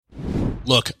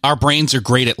Look, our brains are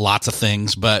great at lots of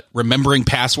things, but remembering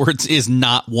passwords is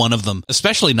not one of them,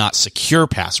 especially not secure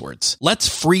passwords. Let's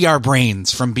free our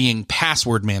brains from being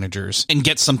password managers and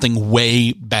get something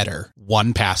way better.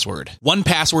 1Password.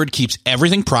 1Password keeps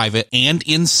everything private and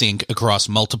in sync across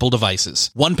multiple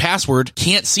devices. 1Password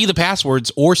can't see the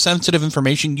passwords or sensitive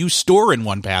information you store in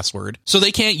 1Password, so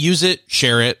they can't use it,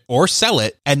 share it, or sell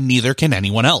it, and neither can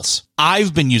anyone else.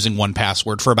 I've been using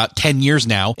 1Password for about 10 years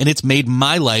now, and it's made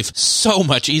my life so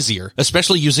much easier,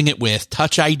 especially using it with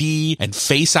Touch ID and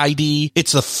Face ID.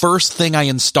 It's the first thing I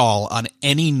install on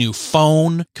any new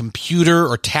phone, computer,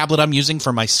 or tablet I'm using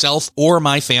for myself or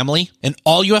my family. And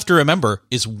all you have to remember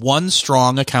is one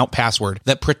strong account password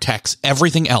that protects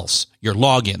everything else. Your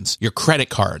logins, your credit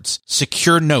cards,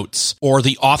 secure notes, or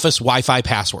the office Wi-Fi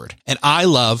password. And I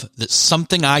love that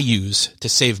something I use to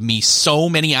save me so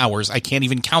many hours I can't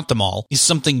even count them all is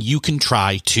something you can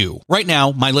try too. Right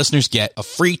now, my listeners get a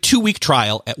free 2-week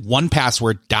trial at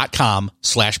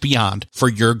onepassword.com/beyond for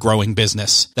your growing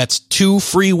business. That's 2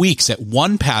 free weeks at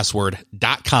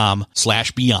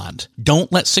onepassword.com/beyond.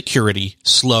 Don't let security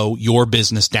slow your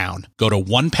business down. Go to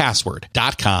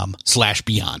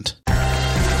onepassword.com/beyond.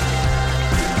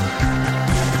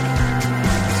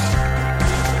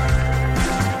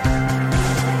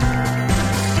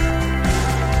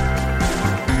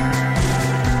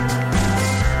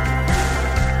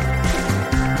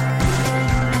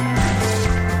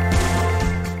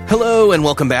 Hello, and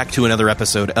welcome back to another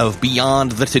episode of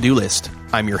Beyond the To-Do List.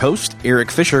 I'm your host, Eric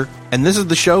Fisher, and this is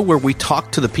the show where we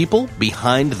talk to the people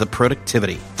behind the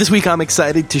productivity. This week, I'm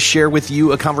excited to share with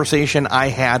you a conversation I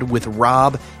had with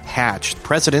Rob Hatch,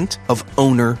 president of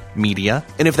Owner Media.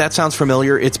 And if that sounds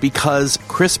familiar, it's because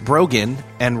Chris Brogan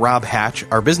and Rob Hatch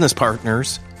are business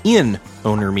partners in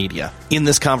Owner Media. In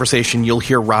this conversation, you'll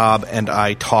hear Rob and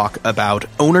I talk about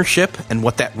ownership and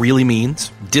what that really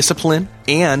means, discipline,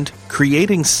 and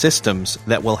creating systems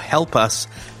that will help us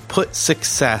put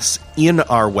success in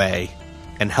our way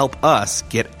and help us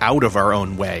get out of our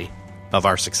own way of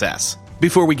our success.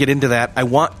 Before we get into that, I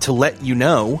want to let you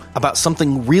know about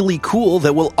something really cool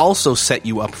that will also set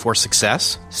you up for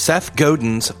success. Seth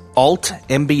Godin's Alt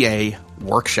MBA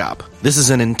workshop. This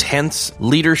is an intense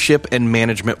leadership and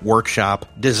management workshop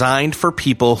designed for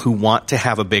people who want to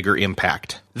have a bigger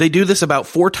impact. They do this about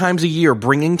 4 times a year,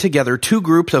 bringing together 2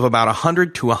 groups of about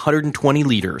 100 to 120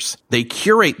 leaders. They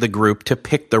curate the group to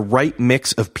pick the right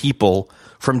mix of people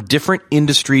from different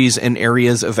industries and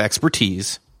areas of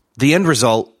expertise. The end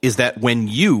result is that when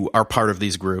you are part of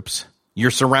these groups,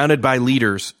 you're surrounded by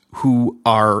leaders who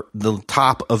are the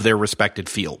top of their respected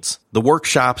fields. The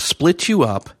workshop splits you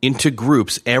up into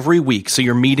groups every week, so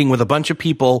you're meeting with a bunch of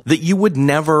people that you would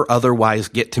never otherwise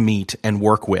get to meet and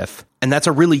work with. And that's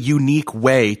a really unique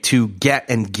way to get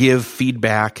and give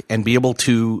feedback and be able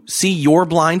to see your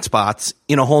blind spots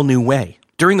in a whole new way.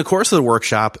 During the course of the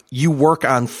workshop, you work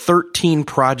on 13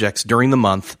 projects during the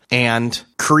month and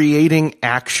creating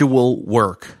actual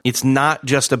work. It's not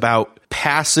just about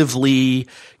passively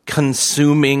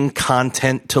consuming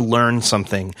content to learn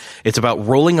something. It's about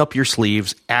rolling up your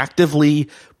sleeves, actively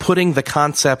putting the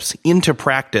concepts into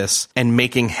practice and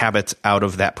making habits out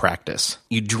of that practice.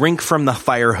 You drink from the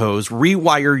fire hose,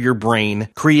 rewire your brain,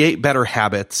 create better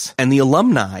habits, and the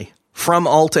alumni from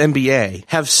Alt MBA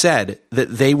have said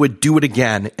that they would do it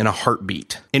again in a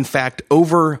heartbeat. In fact,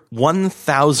 over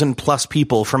 1,000 plus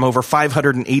people from over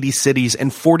 580 cities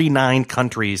and 49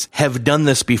 countries have done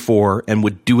this before and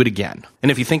would do it again. And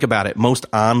if you think about it, most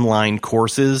online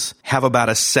courses have about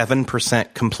a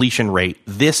 7% completion rate.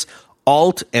 This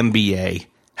Alt MBA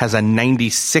has a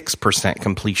 96%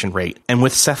 completion rate. And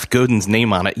with Seth Godin's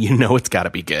name on it, you know it's got to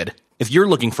be good. If you're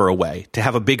looking for a way to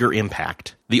have a bigger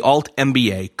impact, the Alt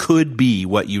MBA could be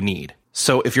what you need.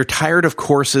 So if you're tired of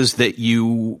courses that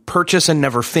you purchase and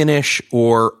never finish,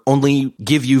 or only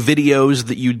give you videos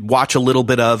that you watch a little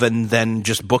bit of and then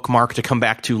just bookmark to come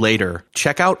back to later,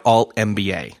 check out Alt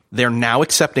MBA. They're now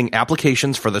accepting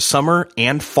applications for the summer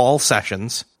and fall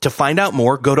sessions. To find out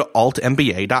more, go to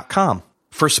altmba.com.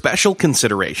 For special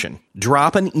consideration,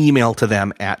 drop an email to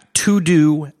them at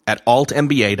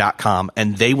todo@altmba.com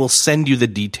and they will send you the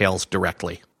details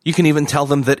directly. You can even tell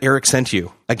them that Eric sent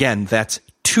you. Again, that's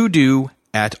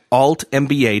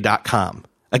todo@altmba.com.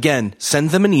 Again,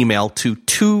 send them an email to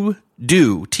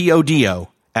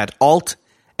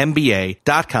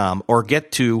todo@altmba.com or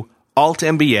get to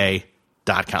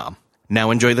altmba.com.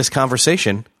 Now enjoy this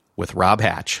conversation with Rob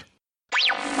Hatch.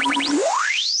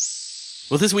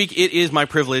 Well, this week it is my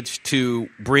privilege to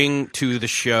bring to the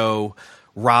show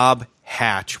Rob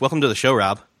Hatch. Welcome to the show,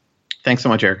 Rob. Thanks so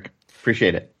much, Eric.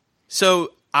 Appreciate it.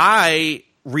 So I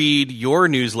read your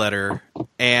newsletter,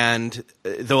 and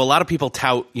though a lot of people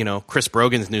tout, Chris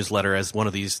Brogan's newsletter as one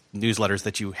of these newsletters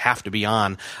that you have to be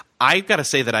on, I've got to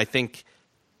say that I think,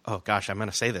 oh gosh, I'm going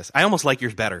to say this, I almost like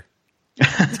yours better.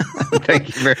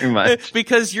 Thank you very much.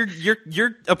 Because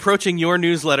you're approaching your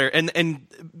newsletter, and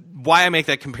why I make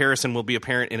that comparison will be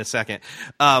apparent in a second.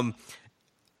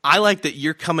 I like that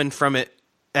you're coming from it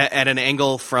at an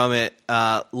angle from it,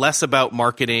 less about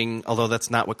marketing, although that's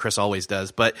not what Chris always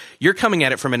does, but you're coming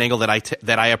at it from an angle that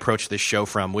I approach this show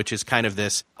from, which is kind of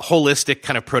this holistic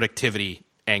kind of productivity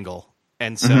angle.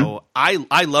 And so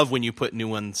I love when you put new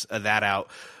ones that out.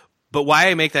 But why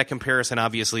I make that comparison,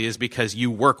 obviously, is because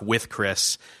you work with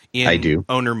Chris in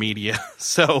Owner Media.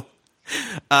 So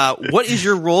what is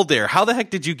your role there? How the heck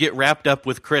did you get wrapped up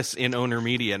with Chris in Owner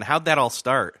Media, and how'd that all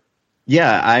start?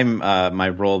 Yeah, I'm. My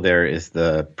role there is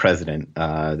the president.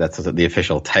 That's the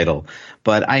official title.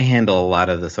 But I handle a lot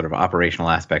of the sort of operational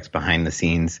aspects behind the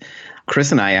scenes.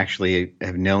 Chris and I actually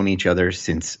have known each other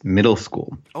since middle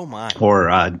school. Oh my!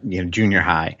 Or junior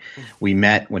high. We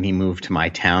met when he moved to my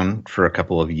town for a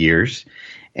couple of years,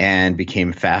 and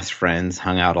became fast friends.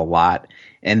 Hung out a lot,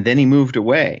 and then he moved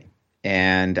away,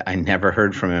 and I never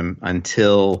heard from him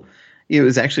until it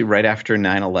was actually right after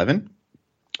 9/11.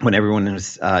 When everyone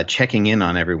was checking in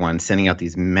on everyone, sending out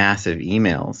these massive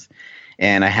emails.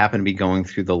 And I happened to be going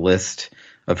through the list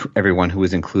of everyone who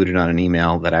was included on an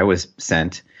email that I was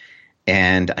sent.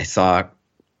 And I saw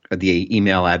the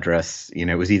email address,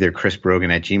 it was either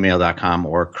chrisbrogan@gmail.com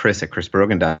or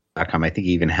chris@chrisbrogan.com. I think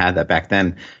he even had that back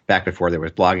then, back before there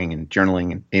was blogging and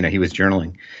journaling. And, he was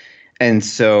journaling. And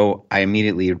so I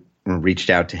immediately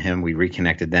reached out to him. We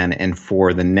reconnected then. And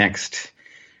for the next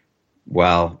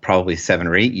probably 7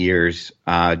 or 8 years,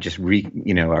 our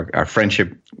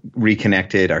friendship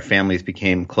reconnected, our families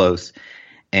became close,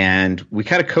 and we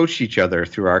kind of coached each other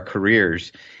through our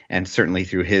careers, and certainly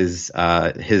through his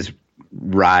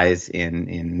rise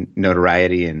in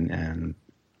notoriety and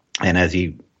as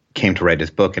he came to write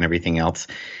his book and everything else.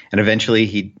 And eventually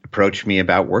he approached me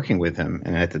about working with him.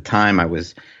 And at the time I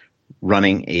was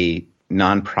running a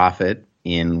nonprofit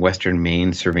in Western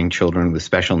Maine, serving children with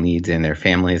special needs and their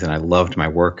families, and I loved my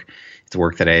work. It's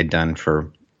work that I had done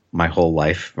for my whole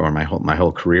life, or my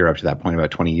whole career up to that point,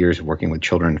 about 20 years of working with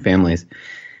children and families.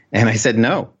 And I said,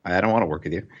 no, I don't want to work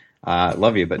with you. I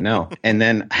love you, but no. And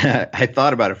then I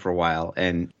thought about it for a while,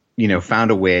 and found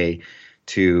a way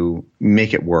to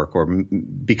make it work, or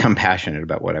become passionate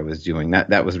about what I was doing.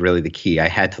 That was really the key. I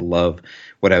had to love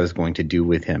what I was going to do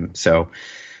with him. So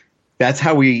that's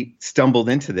how we stumbled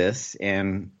into this,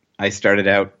 and I started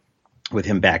out with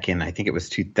him back in, I think it was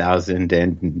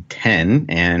 2010,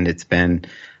 and it's been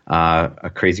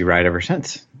a crazy ride ever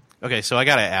since. Okay, so I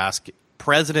got to ask,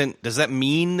 president, does that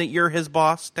mean that you're his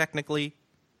boss technically?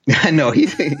 No,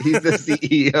 he's the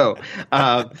CEO.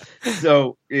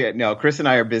 Chris and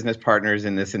I are business partners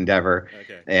in this endeavor,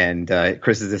 and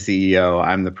Chris is the CEO,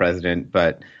 I'm the president,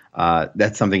 but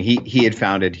that's something he had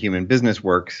founded Human Business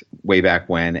Works way back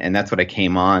when, and that's what I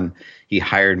came on. He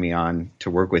hired me on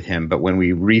to work with him, but when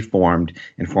we reformed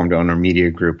and formed Owner Media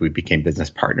Group, we became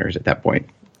business partners at that point.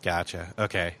 Gotcha.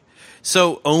 Okay.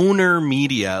 So Owner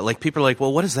Media, people are like,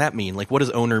 well, what does that mean? What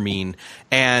does owner mean?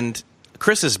 And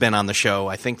Chris has been on the show,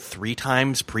 I think 3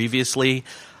 times previously.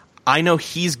 I know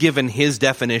he's given his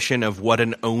definition of what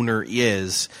an owner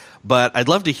is, but I'd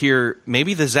love to hear,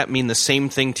 maybe does that mean the same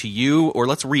thing to you? Or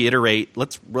let's reiterate,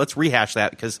 let's rehash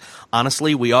that, because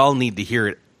honestly, we all need to hear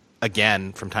it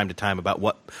again from time to time about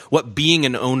what being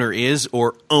an owner is,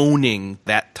 or owning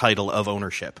that title of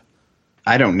ownership.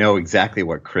 I don't know exactly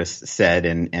what Chris said,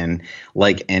 and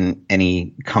like in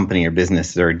any company or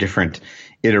business, there are different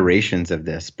iterations of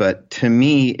this. But to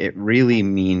me, it really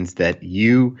means that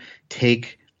you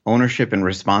take ownership and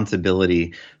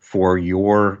responsibility for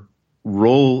your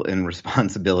role and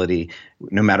responsibility,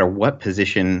 no matter what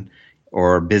position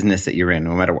or business that you're in,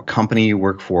 no matter what company you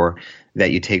work for,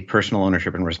 that you take personal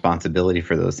ownership and responsibility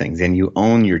for those things, and you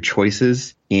own your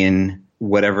choices in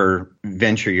whatever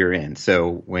venture you're in.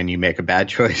 So when you make a bad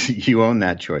choice, you own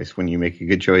that choice. When you make a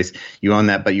good choice, you own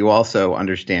that, but you also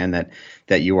understand that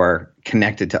you are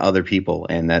connected to other people,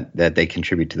 and that they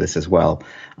contribute to this as well.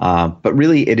 But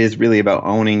really, it is really about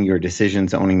owning your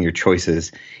decisions, owning your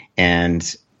choices,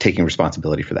 and taking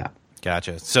responsibility for that.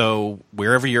 Gotcha. So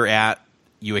wherever you're at,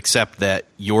 you accept that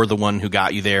you're the one who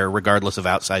got you there, regardless of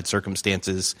outside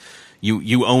circumstances.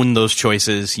 You own those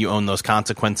choices, you own those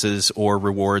consequences or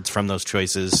rewards from those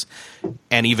choices,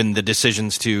 and even the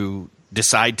decisions to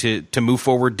decide to move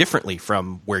forward differently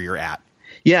from where you're at.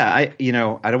 Yeah, I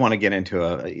don't want to get into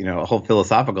a whole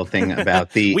philosophical thing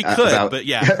about the we could, but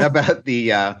yeah, about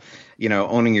the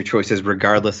owning your choices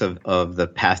regardless of the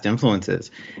past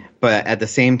influences. But at the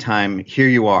same time, here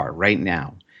you are right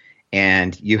now,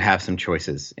 and you have some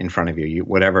choices in front of you.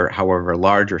 However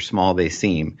large or small they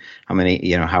seem,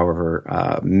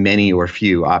 however many or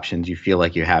few options you feel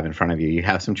like you have in front of you, you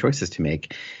have some choices to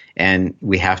make, and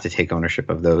we have to take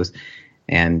ownership of those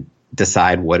and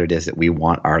decide what it is that we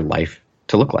want our life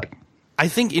to look like. I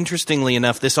think, interestingly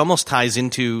enough, this almost ties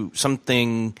into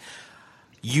something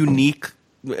unique,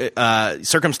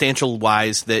 circumstantial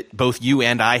wise, that both you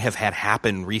and I have had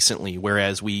happen recently,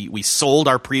 whereas we sold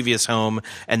our previous home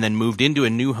and then moved into a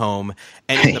new home,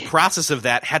 and in the process of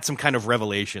that had some kind of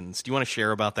revelations. Do you want to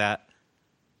share about that?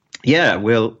 Yeah,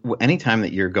 well, anytime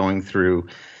that you're going through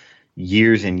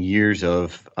years and years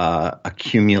of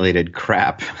accumulated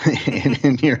crap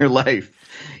in your life,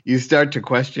 you start to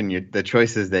question the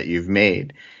choices that you've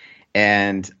made.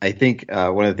 And I think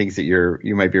one of the things that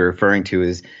you might be referring to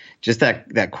is just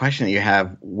that question that you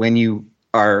have when you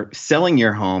are selling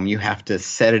your home. You have to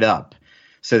set it up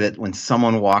so that when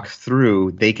someone walks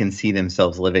through, they can see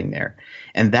themselves living there.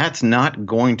 And that's not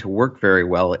going to work very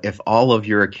well if all of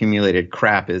your accumulated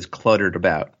crap is cluttered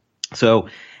about. So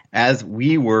as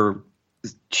we were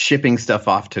shipping stuff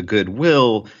off to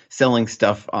Goodwill, selling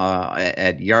stuff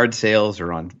at yard sales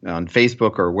or on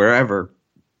Facebook or wherever,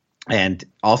 and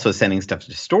also sending stuff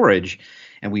to storage,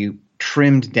 and we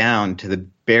trimmed down to the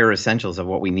bare essentials of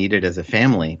what we needed as a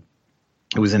family,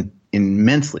 it was an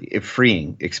immensely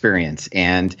freeing experience.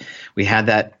 And we had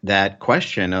that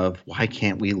question of, why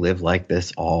can't we live like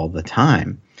this all the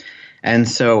time? And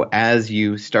so as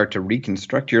you start to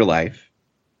reconstruct your life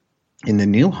in the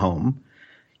new home,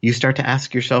 you start to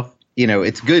ask yourself,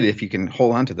 it's good if you can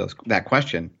hold on to that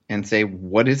question and say,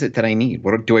 what is it that I need?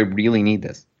 What do I really need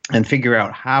this? And figure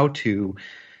out how to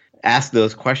ask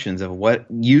those questions of, what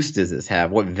use does this have?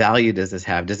 What value does this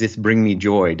have? Does this bring me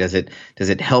joy? Does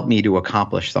it help me to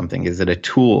accomplish something? Is it a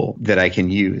tool that I can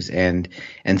use? And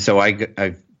so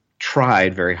I've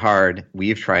tried very hard.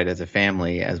 We've tried as a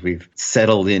family, as we've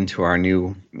settled into our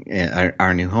new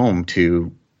home,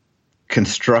 to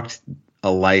construct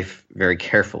a life very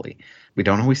carefully. We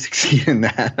don't always succeed in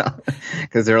that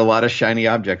because there are a lot of shiny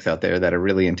objects out there that are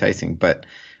really enticing. But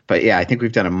yeah, I think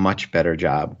we've done a much better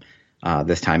job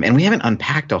this time. And we haven't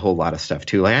unpacked a whole lot of stuff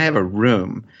too. Like, I have a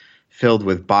room filled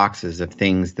with boxes of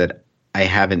things that I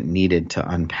haven't needed to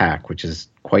unpack, which is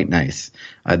quite nice.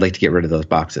 I'd like to get rid of those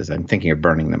boxes. I'm thinking of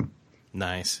burning them.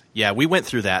 Nice. Yeah, we went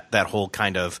through that whole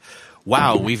kind of,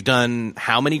 wow, we've done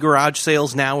how many garage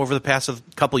sales now over the past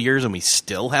couple of years, and we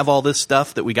still have all this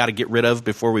stuff that we got to get rid of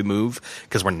before we move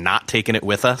because we're not taking it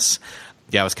with us.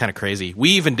 Yeah, it was kind of crazy. We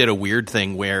even did a weird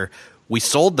thing where we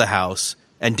sold the house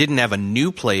and didn't have a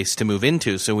new place to move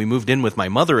into, so we moved in with my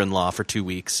mother-in-law for 2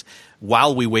 weeks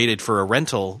while we waited for a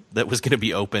rental that was going to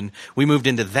be open. We moved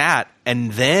into that,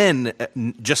 and then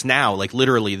just now, like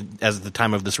literally as the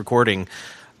time of this recording,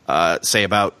 say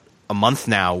about a month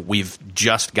now, we've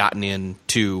just gotten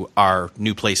into our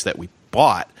new place that we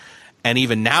bought, and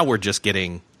even now we're just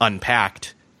getting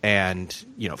unpacked and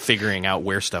figuring out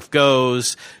where stuff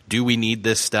goes. Do we need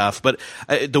this stuff? But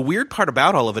the weird part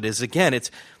about all of it is, again, it's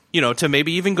to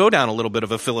maybe even go down a little bit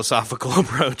of a philosophical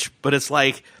approach, but it's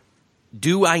like,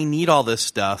 do I need all this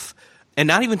stuff? And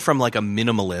not even from like a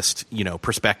minimalist,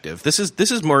 perspective. This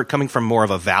is more coming from more of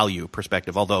a value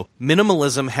perspective, although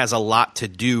minimalism has a lot to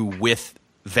do with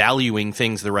valuing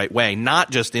things the right way,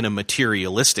 not just in a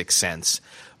materialistic sense,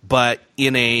 but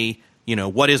in a,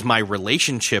 what is my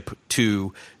relationship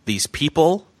to these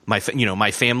people, my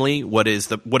family? What is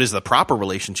the proper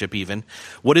relationship even?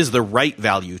 What is the right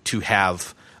value to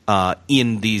have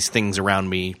in these things around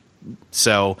me?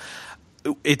 So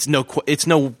it's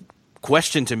no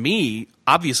question to me.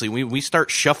 Obviously, we start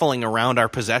shuffling around our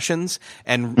possessions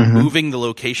and moving the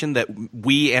location that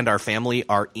we and our family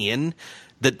are in,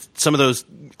 that some of those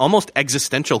almost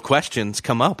existential questions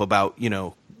come up about,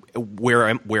 where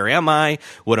am I?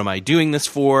 What am I doing this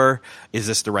for? Is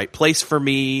this the right place for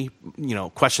me?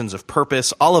 Questions of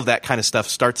purpose, all of that kind of stuff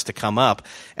starts to come up,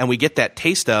 and we get that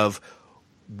taste of,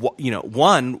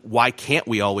 one, why can't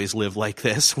we always live like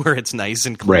this, where it's nice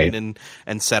and clean right,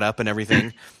 and set up and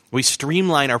everything? We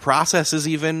streamline our processes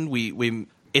even.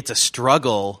 It's a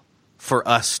struggle for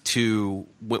us to,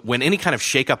 when any kind of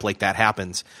shakeup like that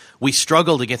happens, we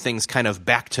struggle to get things kind of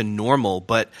back to normal.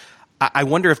 But I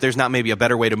wonder if there's not maybe a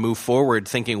better way to move forward,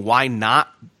 thinking, why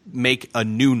not make a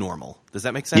new normal? Does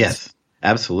that make sense? Yes,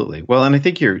 absolutely. Well, and I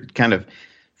think you're kind of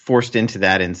forced into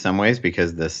that in some ways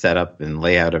because the setup and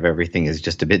layout of everything is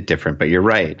just a bit different, but you're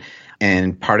right.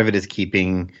 And part of it is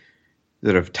keeping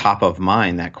sort of top of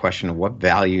mind that question of what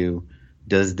value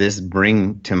does this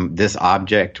bring to this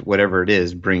object, whatever it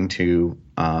is, bring to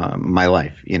my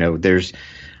life.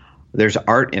 There's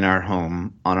art in our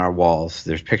home on our walls.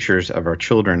 There's pictures of our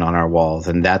children on our walls,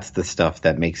 and that's the stuff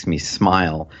that makes me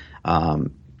smile.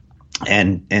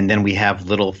 And then we have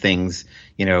little things.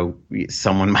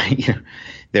 Someone might.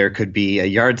 There could be a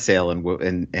yard sale,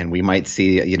 and we might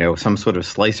see some sort of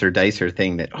slicer dicer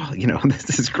thing that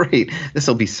this is great. This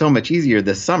will be so much easier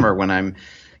this summer when I'm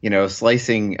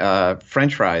slicing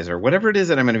French fries or whatever it is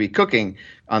that I'm going to be cooking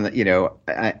on the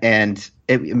and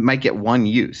it might get one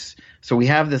use. So we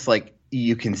have this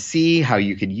you can see how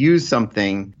you could use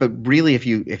something, but really if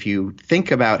you think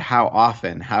about how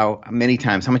often, how many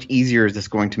times, how much easier is this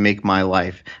going to make my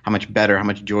life? How much better, how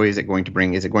much joy is it going to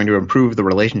bring? Is it going to improve the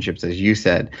relationships, as you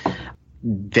said?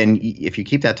 Then if you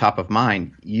keep that top of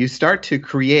mind, you start to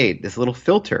create this little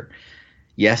filter,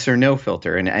 yes or no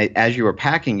filter. And as you were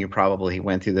packing, you probably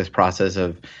went through this process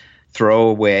of throw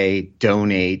away,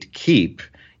 donate, keep.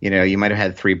 You might have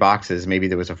had 3 boxes, maybe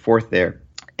there was a 4th there.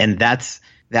 And that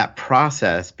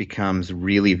process becomes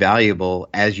really valuable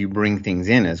as you bring things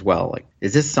in as well.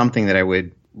 Is this something that I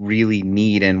would really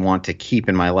need and want to keep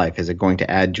in my life? Is it going to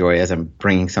add joy as I'm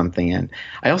bringing something in?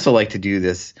 I also like to do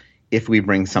this. If we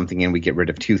bring something in, we get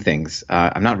rid of 2 things.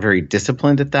 I'm not very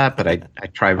disciplined at that, but I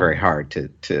try very hard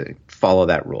to follow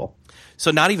that rule.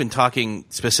 So not even talking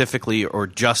specifically or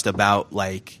just about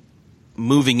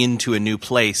moving into a new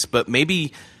place, but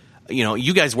maybe –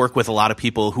 you guys work with a lot of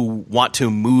people who want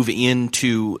to move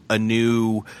into a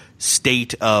new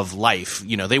state of life.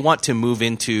 They want to move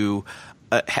into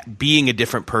being a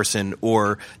different person,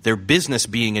 or their business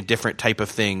being a different type of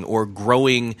thing, or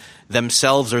growing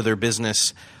themselves or their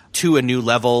business to a new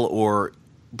level, or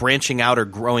branching out or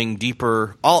growing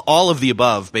deeper, all of the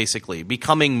above, basically,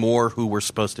 becoming more who we're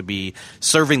supposed to be,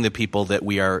 serving the people that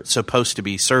we are supposed to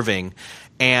be serving.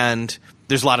 And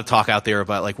there's a lot of talk out there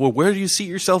about where do you see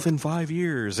yourself in 5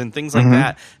 years and things like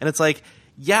that. And it's I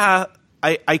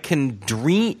can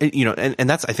dream,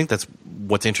 and I think that's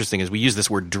what's interesting is we use this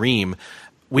word dream.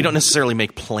 We don't necessarily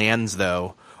make plans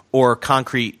though, or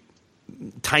concrete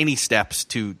tiny steps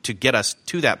to get us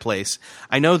to that place.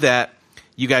 I know that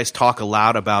you guys talk a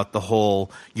lot about the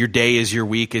whole your day is your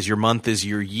week, is your month, is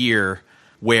your year,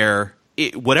 where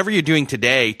whatever you're doing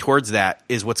today towards that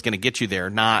is what's going to get you there,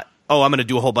 not, I'm going to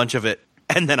do a whole bunch of it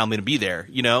and then I'm going to be there.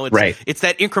 Right. It's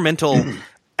that incremental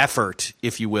effort,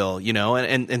 if you will,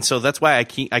 and so that's why I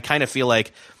kind of feel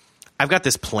like I've got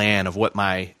this plan of what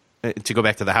to go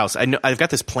back to the house. I know I've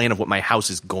got this plan of what my house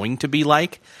is going to be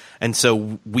like. And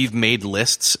so we've made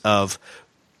lists of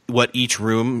what each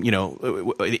room,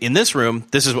 in this room,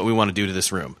 this is what we want to do to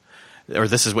this room, or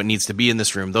this is what needs to be in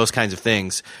this room, those kinds of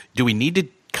things. Do we need to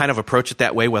kind of approach it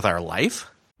that way with our life?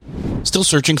 Still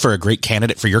searching for a great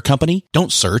candidate for your company?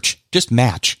 Don't search, just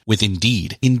match with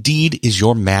Indeed. Indeed is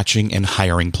your matching and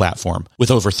hiring platform. With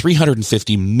over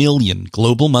 350 million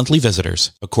global monthly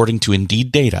visitors, according to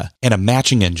Indeed data, and a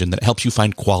matching engine that helps you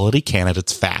find quality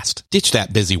candidates fast. Ditch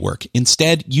that busy work.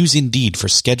 Instead, use Indeed for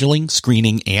scheduling,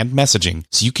 screening, and messaging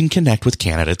so you can connect with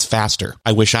candidates faster.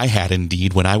 I wish I had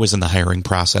Indeed when I was in the hiring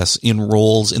process in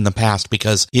roles in the past,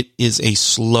 because it is a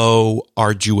slow,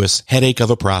 arduous headache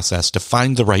of a process to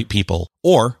find the right people.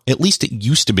 Or, at least it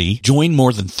used to be. Join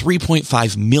more than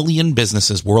 3.5 million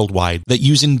businesses worldwide that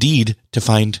use Indeed to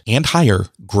find and hire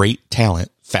great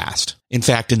talent fast. In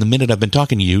fact, in the minute I've been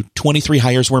talking to you, 23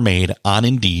 hires were made on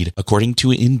Indeed, according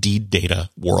to Indeed data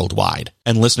worldwide.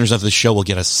 And listeners of the show will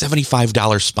get a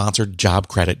 $75 sponsored job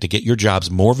credit to get your jobs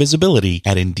more visibility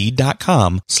at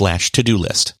Indeed.com/to-do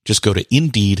list. Just go to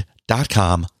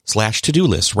Indeed.com/to-do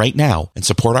list right now and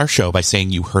support our show by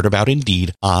saying you heard about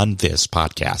Indeed on this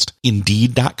podcast.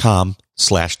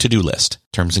 Indeed.com/to-do list.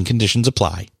 Terms and conditions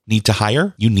apply. Need to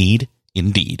hire? You need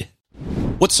Indeed.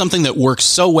 What's something that works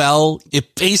so well,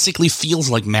 it basically feels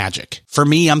like magic? For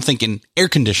me, I'm thinking air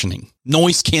conditioning,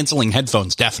 noise canceling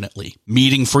headphones, definitely.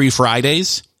 Meeting-free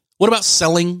Fridays? What about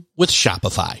selling with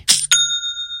Shopify?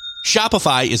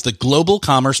 Shopify is the global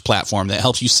commerce platform that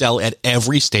helps you sell at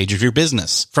every stage of your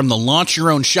business. From the launch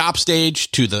your own shop stage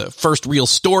to the first real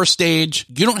store stage,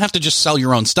 you don't have to just sell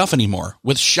your own stuff anymore.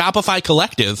 With Shopify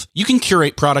Collective, you can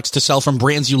curate products to sell from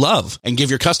brands you love and give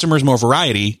your customers more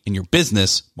variety and your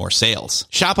business more sales.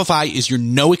 Shopify is your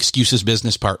no excuses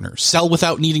business partner. Sell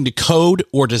without needing to code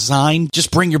or design. Just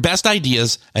bring your best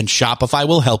ideas and Shopify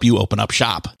will help you open up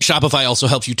shop. Shopify also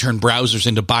helps you turn browsers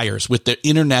into buyers with the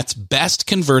internet's best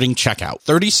converting rolling checkout,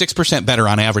 36% better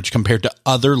on average compared to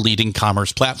other leading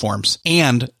commerce platforms,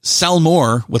 and sell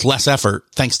more with less effort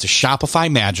thanks to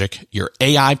Shopify Magic, your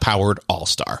AI-powered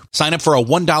all-star. Sign up for a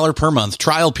 $1 per month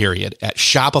trial period at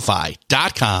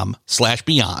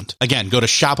shopify.com/beyond. Again, go to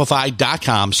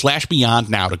shopify.com/beyond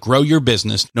now to grow your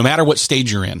business no matter what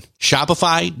stage you're in.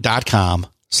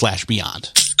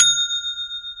 Shopify.com/beyond.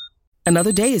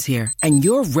 Another day is here, and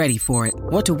you're ready for it.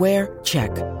 What to wear? Check.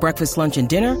 Breakfast, lunch, and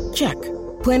dinner? Check.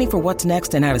 Planning for what's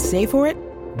next and how to save for it?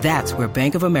 That's where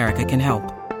Bank of America can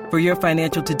help. For your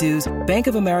financial to-dos, Bank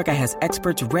of America has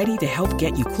experts ready to help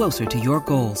get you closer to your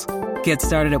goals. Get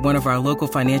started at one of our local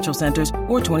financial centers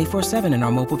or 24/7 in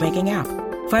our mobile banking app.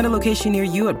 Find a location near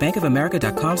you at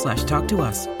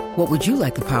bankofamerica.com/talktous. What would you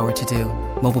like the power to do?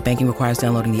 Mobile banking requires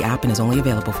downloading the app and is only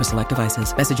available for select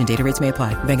devices. Message and data rates may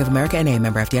apply. Bank of America NA,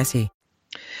 member FDIC.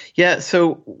 Yeah,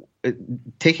 so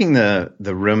taking the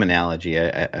room analogy,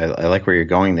 I like where you're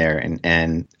going there.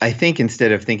 And I think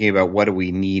instead of thinking about what do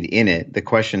we need in it, the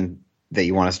question that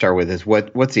you want to start with is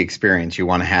what's the experience you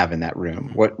want to have in that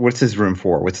room? What's this room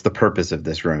for? What's the purpose of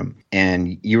this room?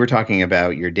 And you were talking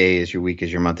about your day is your week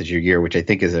is your month is your year, which I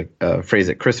think is a phrase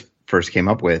that Chris first came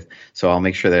up with. So I'll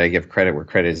make sure that I give credit where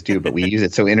credit is due, but we use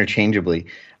it so interchangeably,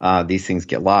 these things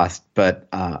get lost. But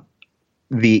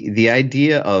the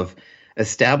idea of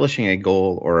establishing a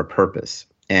goal or a purpose,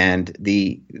 and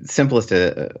the simplest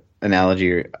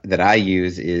analogy that I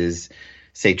use is,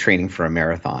 say, training for a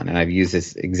marathon. And I've used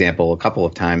this example a couple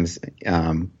of times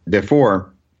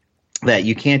before, that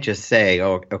you can't just say,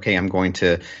 oh, okay, I'm going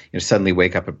to suddenly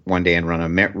wake up one day and run a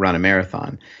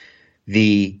marathon.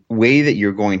 The way that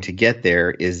you're going to get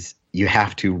there is you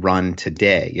have to run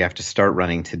today. You have to start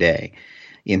running today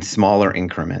in smaller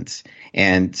increments.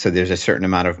 And so there's a certain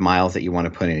amount of miles that you want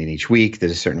to put in each week.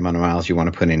 There's a certain amount of miles you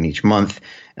want to put in each month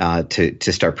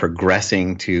to start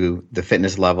progressing to the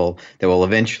fitness level that will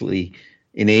eventually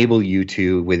enable you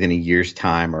to, within a year's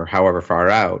time or however far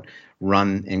out,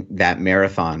 run that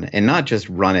marathon. And not just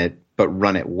run it, but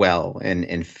run it well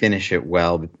and finish it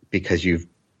well because you've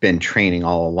been training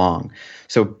all along.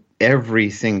 So every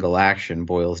single action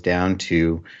boils down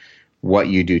to what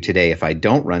you do today. If I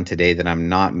don't run today, then I'm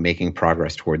not making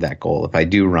progress toward that goal. If I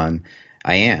do run,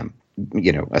 I am,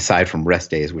 aside from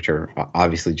rest days, which are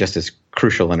obviously just as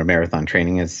crucial in a marathon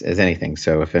training as anything.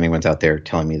 So if anyone's out there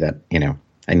telling me that,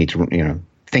 I need to,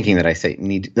 thinking that I say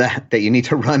that you need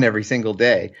to run every single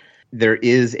day, there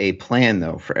is a plan,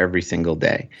 though, for every single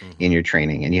day in your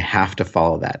training, and you have to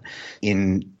follow that.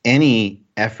 In any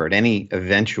effort, any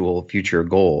eventual future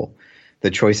goal, the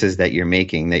choices that you're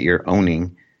making, that you're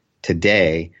owning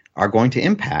today, are going to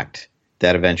impact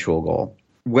that eventual goal.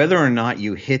 Whether or not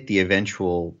you hit the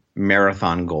eventual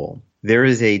marathon goal, there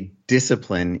is a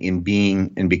discipline in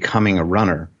being and becoming a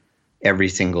runner every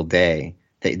single day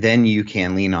that then you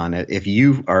can lean on it. If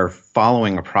you are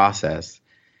following a process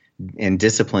and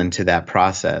disciplined to that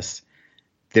process,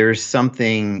 there's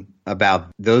something about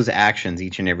those actions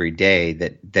each and every day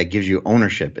that gives you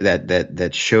ownership,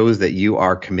 that shows that you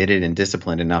are committed and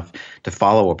disciplined enough to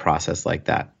follow a process like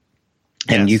that.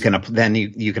 Yes. And you can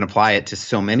apply it to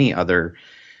so many other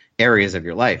areas of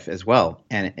your life as well.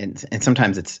 And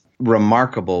sometimes it's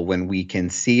remarkable when we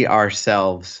can see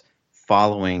ourselves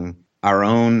following our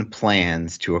own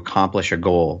plans to accomplish a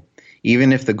goal,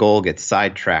 even if the goal gets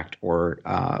sidetracked or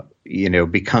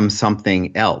becomes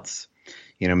something else.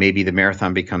 Maybe the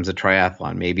marathon becomes a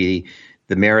triathlon. Maybe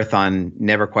the marathon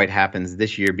never quite happens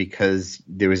this year because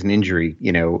there was an injury,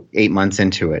 8 months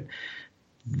into it.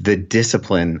 The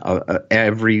discipline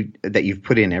that you've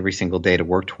put in every single day to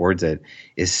work towards it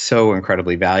is so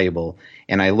incredibly valuable.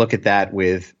 And I look at that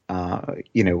with,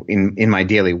 in my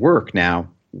daily work now,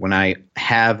 when I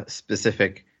have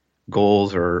specific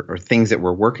goals or things that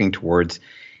we're working towards,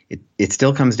 it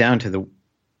still comes down to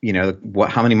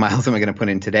how many miles am I going to put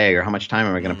in today, or how much time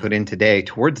am I going to put in today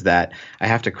towards that? I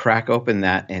have to crack open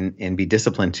that and be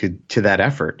disciplined to that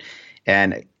effort.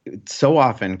 And so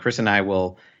often, Chris and I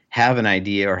will have an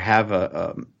idea or have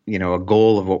a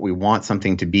goal of what we want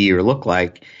something to be or look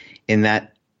like, and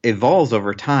that evolves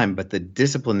over time. But the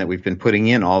discipline that we've been putting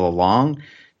in all along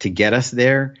to get us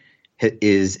there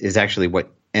is actually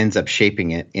what ends up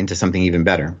shaping it into something even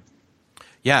better.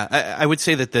 Yeah, I would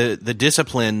say that the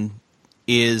discipline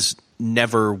is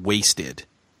never wasted.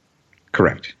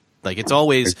 Correct. Like, it's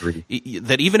always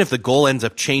that even if the goal ends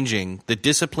up changing, the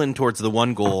discipline towards the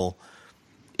one goal,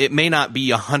 it may not be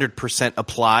 100%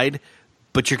 applied,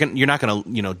 but you're not going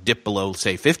to dip below,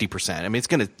 say, 50%. I mean, it's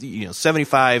going to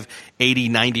 75, 80,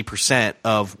 90%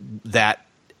 of that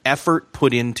effort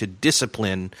put into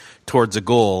discipline towards a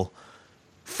goal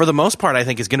for the most part, I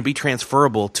think is going to be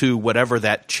transferable to whatever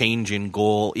that change in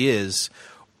goal is,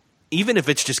 even if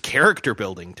it's just character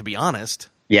building, to be honest.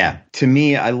 Yeah. To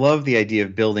me, I love the idea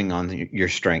of building on your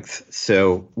strengths.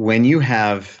 So when you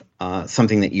have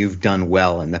something that you've done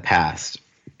well in the past,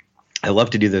 I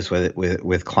love to do this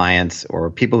with clients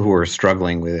or people who are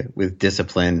struggling with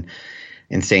discipline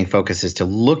and staying focused, is to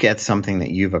look at something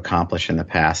that you've accomplished in the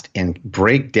past and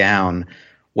break down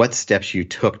what steps you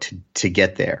took to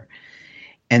get there.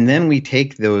 And then we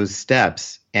take those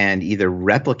steps and either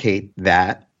replicate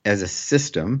that as a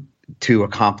system to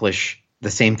accomplish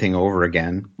the same thing over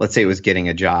again. Let's say it was getting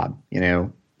a job.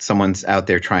 Someone's out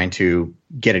there trying to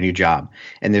get a new job,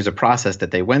 and there's a process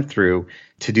that they went through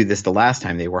to do this the last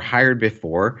time. They were hired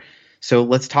before. So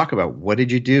let's talk about, what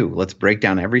did you do? Let's break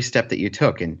down every step that you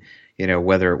took. And,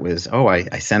 whether it was,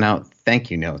 I sent out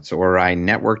thank you notes, or I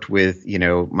networked with,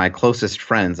 my closest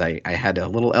friends. I had a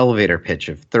little elevator pitch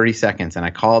of 30 seconds, and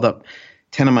I called up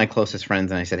 10 of my closest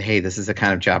friends and I said, hey, this is the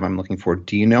kind of job I'm looking for.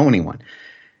 Do you know anyone?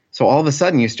 So all of a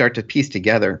sudden you start to piece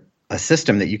together a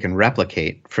system that you can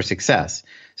replicate for success.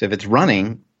 So if it's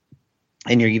running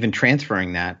and you're even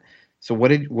transferring that, so what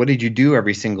did you do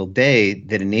every single day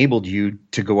that enabled you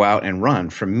to go out and run?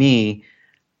 For me,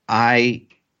 I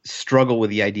struggle with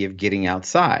the idea of getting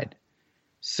outside.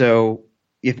 So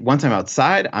if once I'm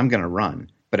outside, I'm going to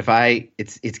run. But if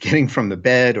it's getting from the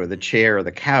bed or the chair or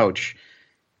the couch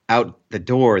out the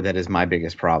door that is my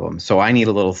biggest problem. So I need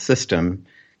a little system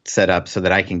set up so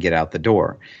that I can get out the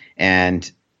door. And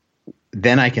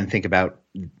then I can think about,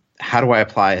 how do I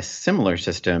apply a similar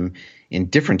system in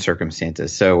different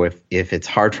circumstances? So if it's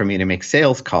hard for me to make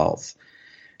sales calls,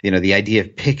 the idea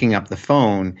of picking up the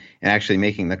phone and actually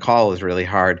making the call is really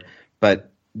hard,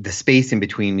 but the space in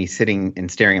between me sitting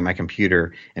and staring at my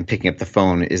computer and picking up the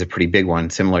phone is a pretty big one,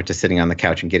 similar to sitting on the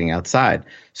couch and getting outside.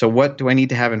 So what do I need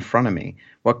to have in front of me?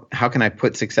 How can I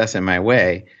put success in my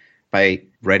way? By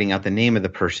writing out the name of the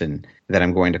person that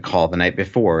I'm going to call the night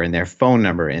before and their phone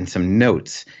number and some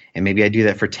notes. And maybe I do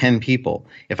that for 10 people.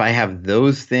 If I have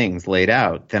those things laid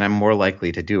out, then I'm more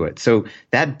likely to do it. So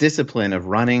that discipline of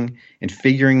running and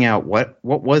figuring out what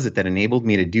was it that enabled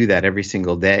me to do that every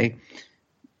single day,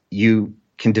 you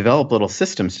can develop little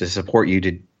systems to support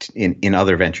you in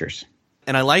other ventures.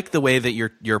 And I like the way that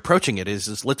you're approaching it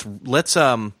is let's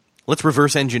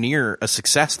reverse engineer a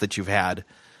success that you've had,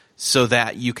 so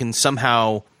that you can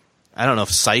somehow, I don't know if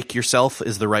psych yourself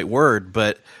is the right word,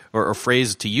 but or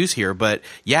phrase to use here, but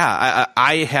yeah,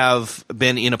 I have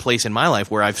been in a place in my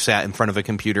life where I've sat in front of a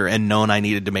computer and known I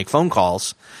needed to make phone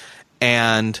calls,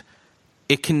 and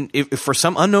it can, if for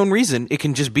some unknown reason, it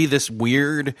can just be this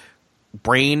weird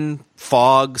brain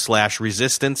fog /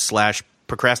 resistance /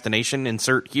 procrastination.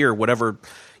 Insert here, whatever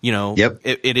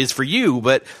it is for you,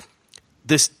 but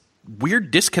this weird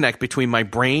disconnect between my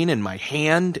brain and my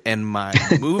hand and my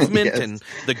movement yes. and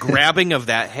the grabbing of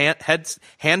that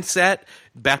handset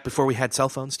back before we had cell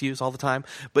phones to use all the time.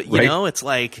 But it's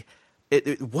like,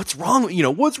 what's wrong?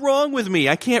 What's wrong with me?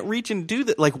 I can't reach and do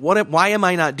that. Like, why am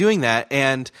I not doing that?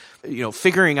 And,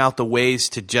 figuring out the ways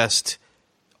to just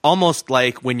almost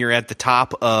like when you're at the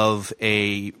top of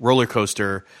a roller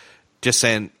coaster, just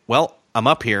saying, well, I'm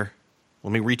up here.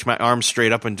 Let me reach my arms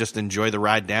straight up and just enjoy the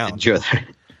ride down. Enjoy that.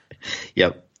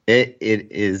 Yep. It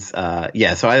is.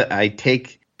 So I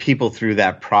take people through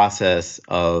that process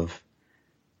of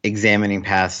examining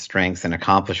past strengths and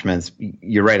accomplishments.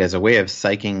 You're right, as a way of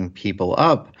psyching people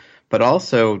up, but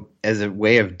also as a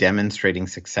way of demonstrating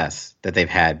success that they've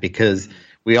had, because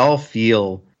we all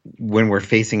feel when we're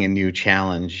facing a new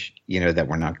challenge, that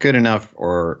we're not good enough,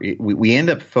 or we end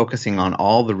up focusing on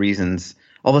all the reasons,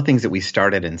 all the things that we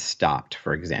started and stopped,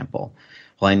 for example.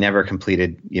 Well, I never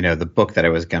completed, the book that I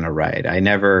was going to write.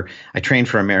 I trained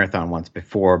for a marathon once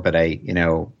before, but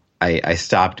I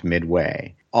stopped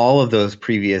midway. All of those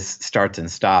previous starts and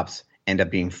stops end up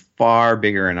being far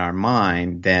bigger in our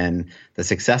mind than the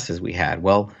successes we had.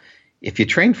 Well, if you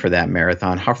trained for that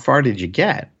marathon, how far did you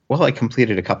get? Well, I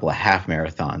completed a couple of half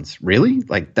marathons. Really?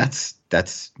 Like that's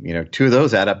 2 of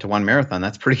those add up to one marathon.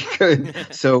 That's pretty good.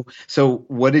 So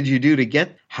what did you do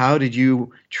how did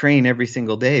you train every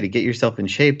single day to get yourself in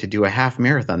shape to do a half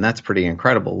marathon? That's pretty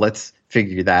incredible. Let's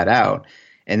figure that out.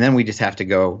 And then we just have to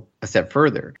go a step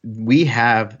further. We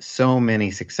have so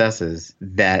many successes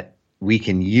that we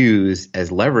can use as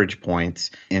leverage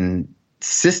points in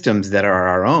systems that are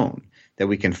our own, that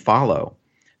we can follow,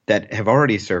 that have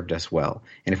already served us well.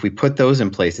 And if we put those in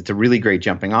place, it's a really great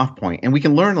jumping off point. And we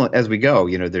can learn as we go.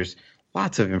 There's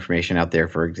lots of information out there,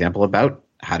 for example, about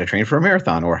how to train for a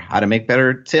marathon or how to make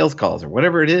better sales calls or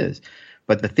whatever it is.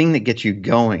 But the thing that gets you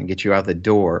going, gets you out the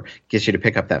door, gets you to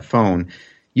pick up that phone,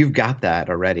 you've got that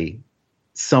already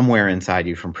somewhere inside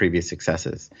you from previous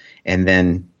successes. And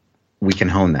then we can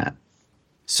hone that.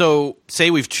 So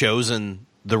say we've chosen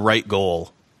the right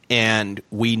goal and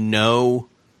we know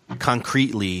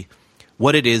concretely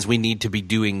what it is we need to be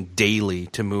doing daily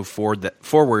to move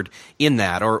forward in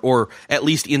that, or at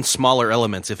least in smaller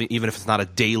elements, even if it's not a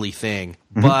daily thing.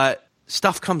 Mm-hmm. But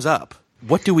stuff comes up.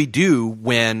 What do we do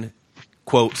when,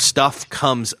 quote, stuff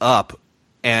comes up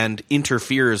and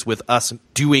interferes with us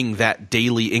doing that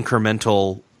daily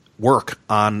incremental work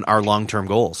on our long-term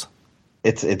goals?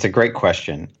 It's a great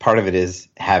question. Part of it is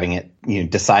having it,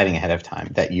 deciding ahead of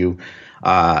time that you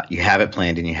have it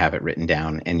planned and you have it written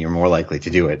down, and you're more likely to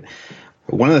do it.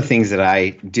 One of the things that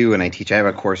I do and I teach, I have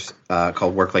a course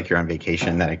called Work Like You're on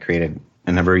Vacation that I created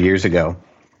a number of years ago.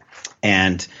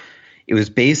 And it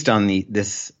was based on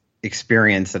this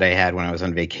experience that I had when I was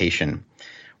on vacation,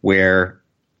 where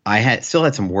I still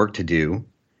had some work to do,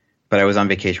 but I was on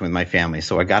vacation with my family.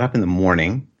 So I got up in the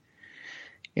morning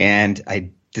and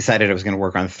I decided I was going to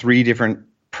work on 3 different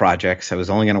projects. I was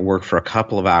only going to work for a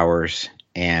couple of hours,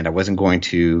 and I wasn't going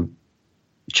to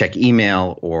check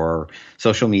email or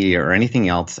social media or anything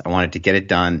else. I wanted to get it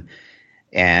done,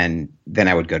 and then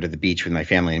I would go to the beach with my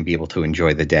family and be able to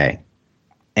enjoy the day.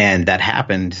 And that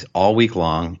happened all week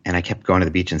long, and I kept going to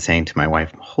the beach and saying to my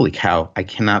wife, holy cow, I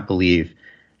cannot believe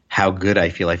how good I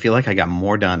feel. I feel like I got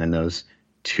more done in those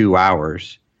 2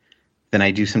 hours than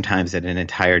I do sometimes at an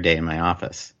entire day in my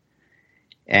office.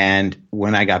 And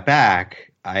when I got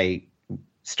back, I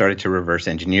started to reverse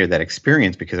engineer that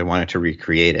experience because I wanted to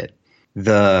recreate it.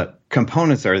 The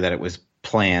components are that it was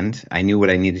planned. I knew what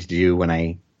I needed to do when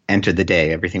I entered the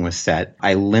day. Everything was set.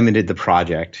 I limited the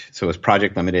project. So it was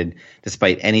project limited.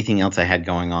 Despite anything else I had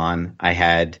going on, I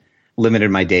had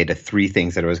limited my day to 3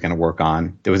 things that I was going to work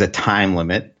on. There was a time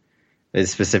limit, a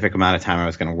specific amount of time I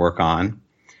was going to work on.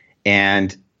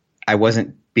 And I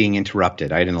wasn't being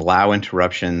interrupted. I didn't allow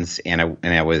interruptions, and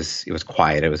it was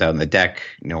quiet. I was out on the deck.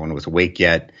 No one was awake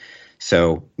yet.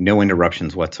 So no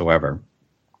interruptions whatsoever.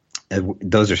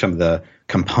 Those are some of the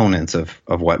components of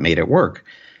what made it work.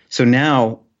 So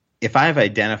now, if I've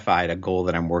identified a goal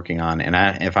that I'm working on, and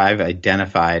if I've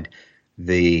identified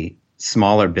the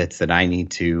smaller bits that I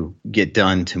need to get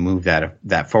done to move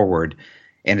that forward,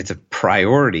 and it's a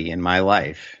priority in my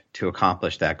life to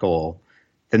accomplish that goal,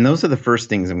 then those are the first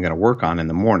things I'm going to work on in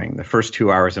the morning. The first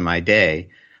 2 hours of my day,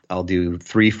 I'll do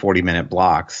 3 40-minute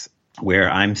blocks where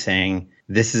I'm saying,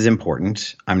 this is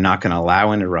important. I'm not going to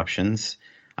allow interruptions.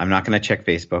 I'm not going to check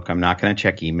Facebook. I'm not going to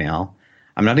check email.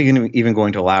 I'm not even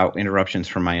going to allow interruptions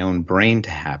from my own brain to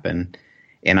happen.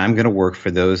 And I'm going to work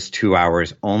for those 2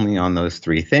 hours only on those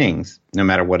 3 things, no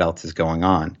matter what else is going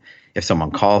on. If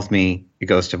someone calls me, it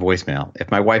goes to voicemail. If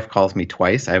my wife calls me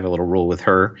twice, I have a little rule with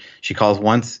her. She calls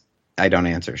once, I don't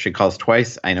answer. She calls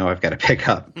twice, I know I've got to pick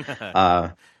up.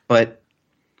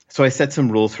 So I set some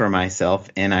rules for myself,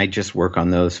 and I just work on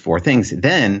those 4 things.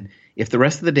 Then, if the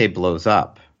rest of the day blows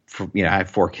up, I have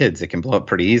 4 kids, it can blow up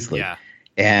pretty easily. Yeah.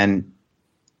 And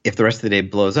if the rest of the day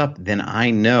blows up, then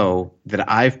I know that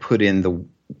I've put in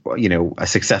a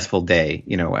successful day,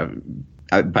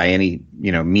 by any,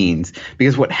 means.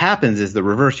 Because what happens is the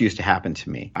reverse used to happen to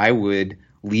me. I would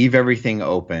leave everything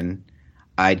open.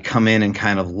 I'd come in and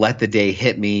kind of let the day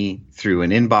hit me through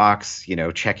an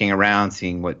inbox, checking around,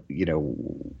 seeing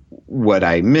what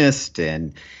I missed,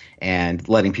 and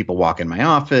letting people walk in my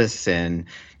office and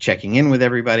checking in with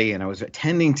everybody. And I was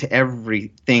attending to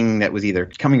everything that was either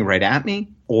coming right at me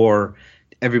or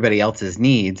everybody else's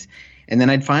needs. And then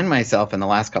I'd find myself in the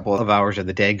last couple of hours of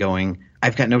the day going,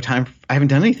 I've got no time. I haven't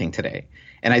done anything today.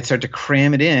 And I'd start to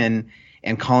cram it in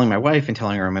and calling my wife and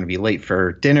telling her I'm going to be late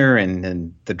for dinner and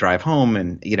then the drive home.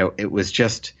 And, it was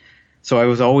just – so I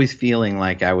was always feeling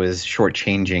like I was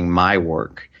shortchanging my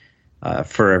work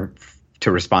to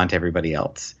respond to everybody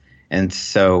else. And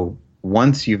so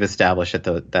once you've established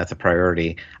that that's a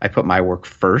priority, I put my work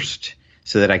first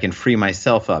so that I can free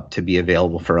myself up to be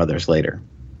available for others later.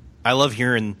 I love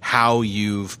hearing how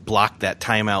you've blocked that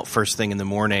time out first thing in the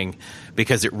morning,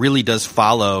 because it really does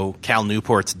follow Cal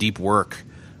Newport's deep work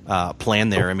plan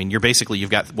there. I mean, you've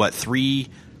got, 3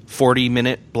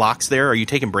 40-minute blocks there? Are you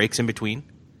taking breaks in between?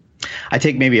 I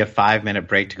take maybe a 5-minute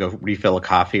break to go refill a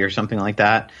coffee or something like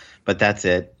that, but that's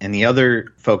it. And the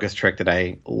other focus trick that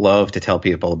I love to tell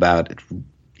people about,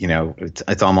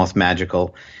 it's almost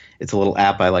magical. It's a little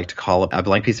app I like to call a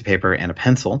blank piece of paper and a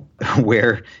pencil,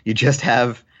 where you just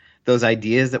have those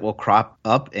ideas that will crop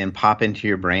up and pop into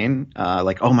your brain,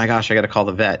 like, oh my gosh, I got to call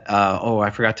the vet. Oh,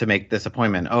 I forgot to make this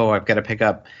appointment. Oh, I've got to pick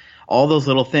up all those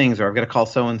little things, or I've got to call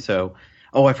so-and-so.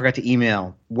 Oh, I forgot to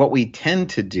email. What we tend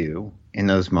to do in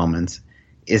those moments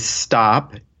is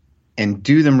stop and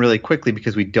do them really quickly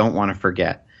because we don't want to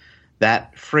forget.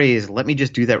 That phrase, let me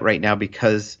just do that right now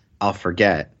because I'll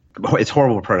forget. It's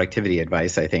horrible productivity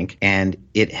advice, I think. And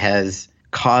it has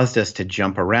caused us to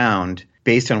jump around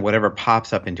based on whatever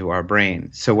pops up into our brain.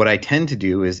 So what I tend to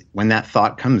do is when that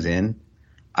thought comes in,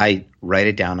 I write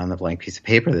it down on the blank piece of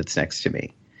paper that's next to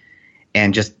me.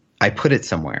 And just I put it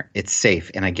somewhere. It's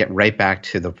safe. And I get right back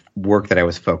to the work that I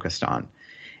was focused on.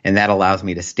 And that allows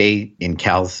me to stay, in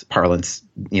Cal's parlance,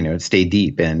 stay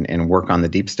deep and work on the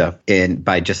deep stuff. And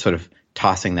by just sort of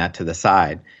tossing that to the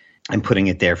side and putting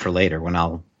it there for later when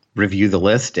I'll review the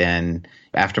list. And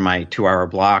after my 2-hour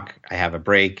block, I have a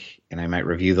break and I might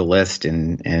review the list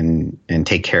and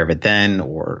take care of it then,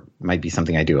 or it might be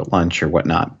something I do at lunch or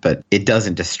whatnot. But it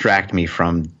doesn't distract me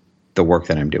from the work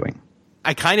that I'm doing.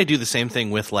 I kind of do the same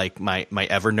thing with like my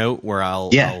Evernote, where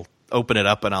I'll open it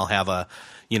up and I'll have a,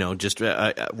 just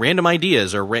random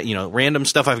ideas or random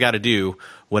stuff I've got to do,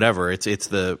 whatever.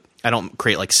 I don't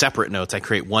create like separate notes. I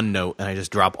create one note and I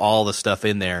just drop all the stuff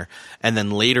in there. And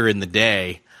then later in the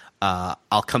day,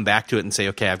 I'll come back to it and say,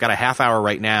 okay, I've got a half hour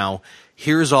right now.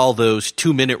 Here's all those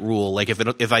 2-minute rule. Like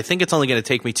if I think it's only going to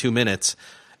take me 2 minutes,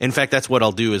 in fact, that's what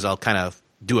I'll do is I'll kind of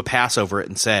do a pass over it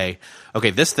and say, okay,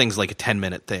 this thing's like a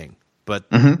 10-minute thing. But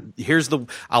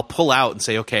I'll pull out and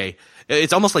say, okay,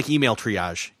 it's almost like email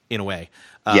triage in a way.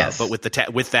 Yes. But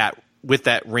with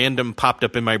that random popped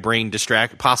up in my brain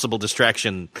possible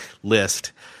distraction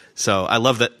list. So I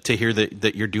love that to hear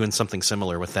that you're doing something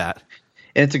similar with that.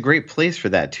 And it's a great place for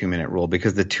that 2-minute rule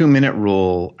because the 2-minute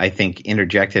rule, I think,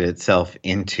 interjected itself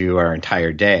into our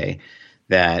entire day.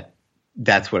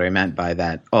 That's what I meant by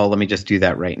that. Oh, let me just do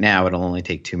that right now. It'll only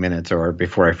take 2 minutes or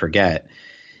before I forget.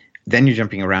 Then you're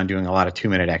jumping around doing a lot of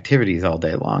 2-minute activities all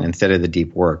day long instead of the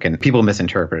deep work. And people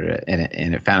misinterpreted it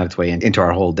and it found its way into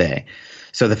our whole day.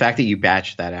 So the fact that you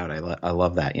batch that out, I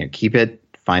love that. Keep it,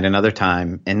 find another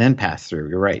time, and then pass through.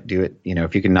 You're right. Do it.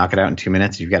 If you can knock it out in 2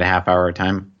 minutes, you've got a half hour of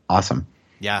time. Awesome.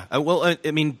 Yeah.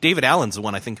 David Allen's the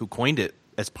one I think who coined it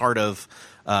as part of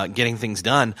getting things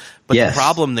done. But The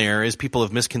problem there is people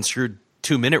have misconstrued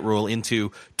 2-minute rule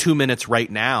into 2 minutes right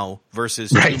now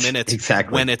versus 2 minutes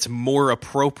when it's more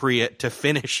appropriate to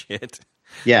finish it.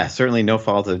 Yeah, certainly no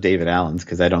fault of David Allen's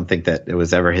because I don't think that it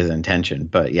was ever his intention.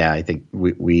 But yeah, I think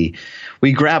we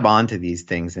grab onto these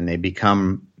things and they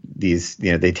become these,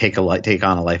 they take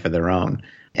on a life of their own.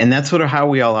 And that's sort of how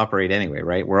we all operate anyway,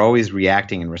 right? We're always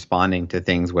reacting and responding to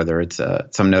things, whether it's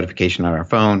some notification on our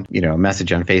phone, a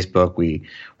message on Facebook.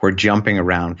 We're jumping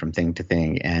around from thing to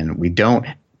thing and we don't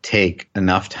take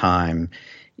enough time.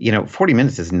 40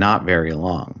 minutes is not very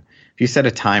long. If you set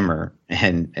a timer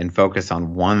and focus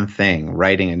on one thing,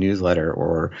 writing a newsletter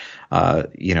or, I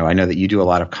know that you do a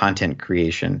lot of content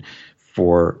creation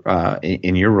for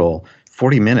in your role,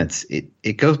 40 minutes,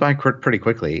 it goes by pretty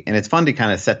quickly. And it's fun to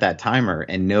kind of set that timer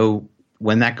and know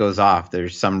when that goes off,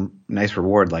 there's some nice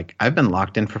reward. Like I've been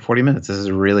locked in for 40 minutes. This is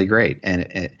really great.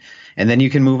 And then you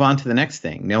can move on to the next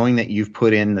thing, knowing that you've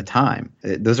put in the time.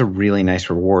 Those are really nice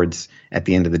rewards at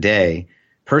the end of the day,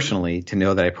 personally, to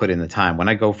know that I put in the time. When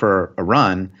I go for a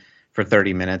run for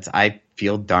 30 minutes, I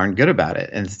feel darn good about it.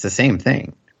 And it's the same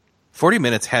thing. 40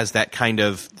 minutes has that kind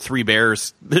of Three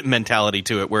Bears mentality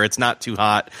to it where it's not too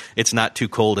hot, it's not too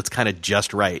cold, it's kind of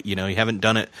just right. You haven't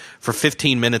done it for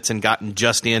 15 minutes and gotten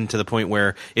just in to the point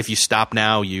where if you stop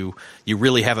now, you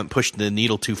really haven't pushed the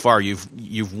needle too far.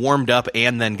 You've warmed up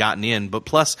and then gotten in. But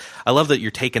plus, I love that you're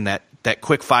taking that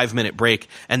quick 5-minute break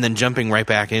and then jumping right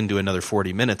back into another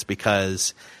 40 minutes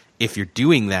because if you're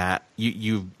doing that,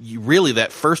 you really,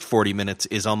 that first 40 minutes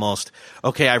is almost,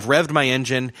 okay, I've revved my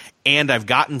engine and I've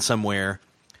gotten somewhere.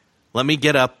 Let me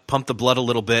get up, pump the blood a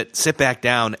little bit, sit back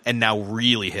down, and now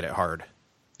really hit it hard.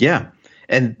 Yeah.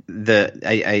 And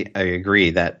I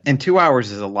agree that, and 2 hours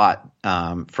is a lot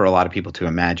for a lot of people to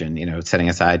imagine, setting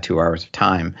aside 2 hours of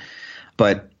time.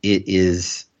 But it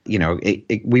is, we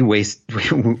can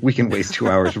waste 2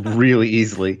 hours really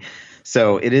easily.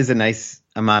 So it is a nice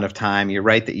amount of time. You're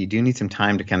right that you do need some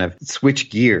time to kind of switch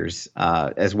gears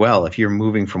as well. If you're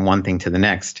moving from one thing to the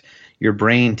next, your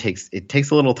brain takes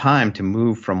a little time to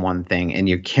move from one thing, and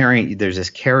there's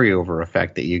this carryover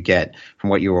effect that you get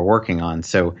from what you were working on.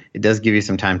 So it does give you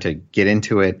some time to get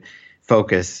into it,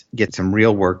 focus, get some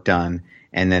real work done,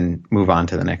 and then move on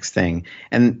to the next thing.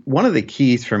 And one of the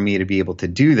keys for me to be able to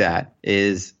do that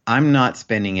is I'm not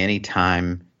spending any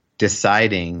time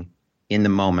deciding in the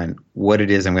moment what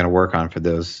it is I'm going to work on for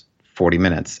those 40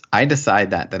 minutes. I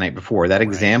decide that the night before. That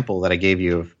example that I gave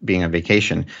you of being on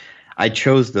vacation, I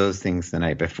chose those things the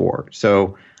night before.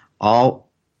 So I'll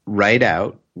write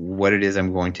out what it is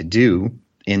I'm going to do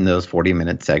in those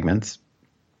 40-minute segments.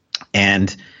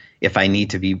 And if I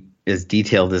need to be as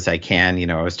detailed as I can,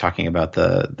 I was talking about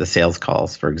the sales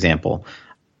calls, for example.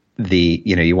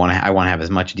 I want to have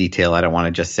as much detail. I don't want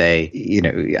to just say,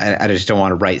 I just don't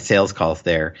want to write sales calls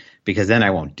there, because then I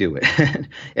won't do it.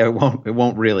 It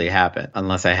won't really happen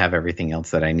unless I have everything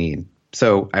else that I need.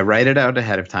 So I write it out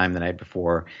ahead of time the night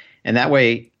before, and that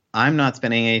way I'm not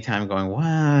spending any time going,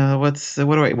 wow, what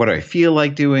do I feel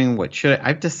like doing? What should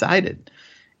I've decided,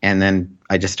 and then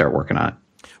I just start working on it.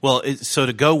 Well, so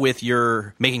to go with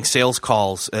your making sales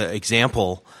calls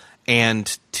example,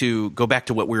 and to go back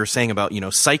to what we were saying about,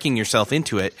 psyching yourself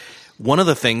into it, one of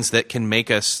the things that can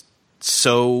make us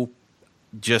so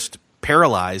just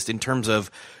paralyzed in terms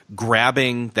of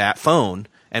grabbing that phone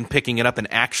and picking it up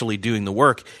and actually doing the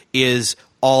work is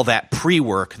all that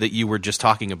pre-work that you were just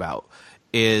talking about.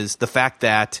 Is the fact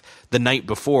that the night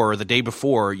before or the day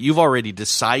before, you've already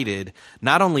decided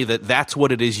not only that that's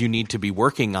what it is you need to be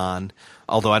working on,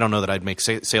 although I don't know that I'd make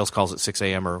sales calls at 6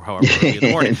 a.m. or however early in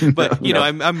the morning, but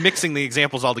I'm mixing the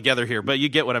examples all together here, but you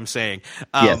get what I'm saying.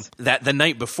 Yes. That the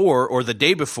night before or the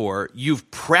day before,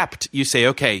 you've prepped, you say,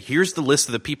 okay, here's the list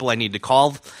of the people I need to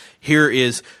call. Here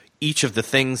is each of the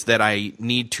things that I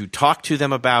need to talk to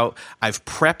them about. I've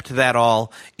prepped that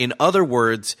all. In other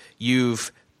words,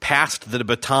 you've passed the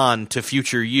baton to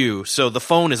future you. So the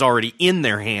phone is already in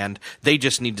their hand. They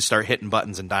just need to start hitting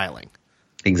buttons and dialing.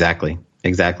 Exactly.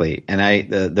 And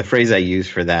the phrase I use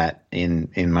for that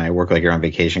in my Work Like You're on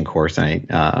Vacation course, and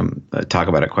I talk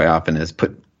about it quite often, is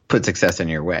put success in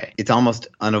your way. It's almost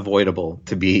unavoidable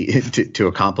to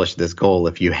accomplish this goal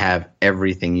if you have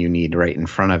everything you need right in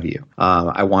front of you.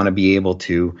 I want to be able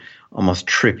to almost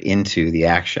trip into the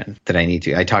action that I need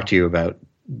to. I talked to you about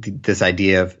this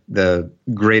idea of the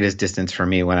greatest distance for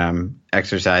me when I'm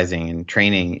exercising and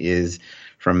training is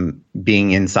from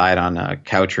being inside on a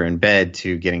couch or in bed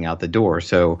to getting out the door.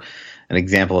 So an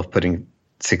example of putting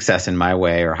success in my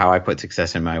way, or how I put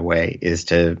success in my way, is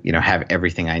to, have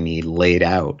everything I need laid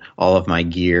out, all of my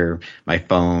gear, my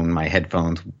phone, my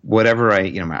headphones, whatever my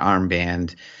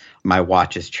armband, my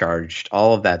watch is charged,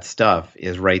 all of that stuff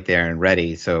is right there and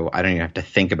ready. So I don't even have to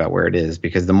think about where it is,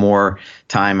 because the more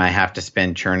time I have to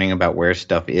spend churning about where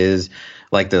stuff is,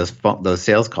 like those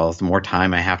sales calls, the more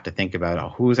time I have to think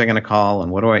about, who was I going to call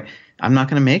and I'm not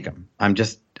going to make them.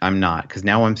 I'm not, because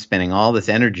now I'm spending all this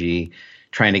energy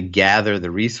trying to gather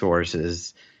the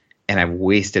resources, and I've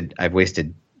wasted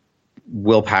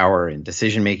willpower and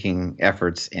decision-making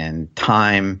efforts and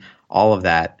time, all of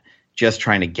that, just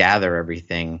trying to gather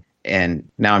everything. And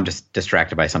now I'm just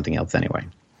distracted by something else anyway.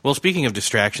 Well, speaking of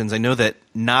distractions, I know that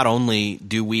not only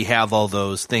do we have all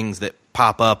those things that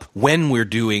pop up when we're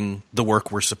doing the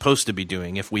work we're supposed to be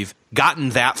doing, if we've gotten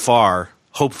that far,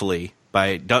 hopefully,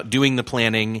 by doing the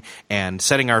planning and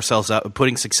setting ourselves up,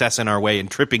 putting success in our way and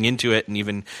tripping into it and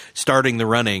even starting the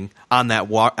running on that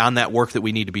work that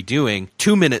we need to be doing,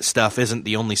 2-minute stuff isn't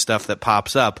the only stuff that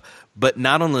pops up. But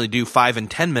not only do 5 and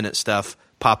 10-minute stuff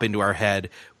pop into our head,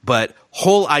 but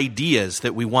whole ideas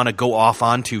that we want to go off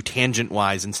onto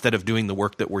tangent-wise instead of doing the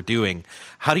work that we're doing.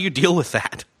 How do you deal with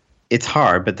that? It's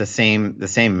hard, but the same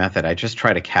method. I just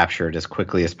try to capture it as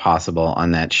quickly as possible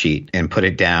on that sheet and put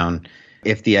it down.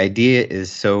 If the idea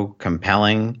is so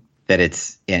compelling that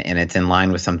it's in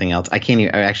line with something else, I can't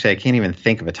even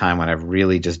think of a time when I've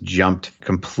really just jumped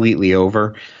completely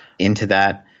over into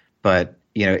that. But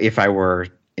if I were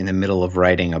in the middle of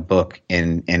writing a book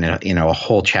and a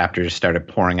whole chapter just started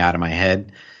pouring out of my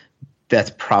head,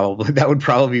 that would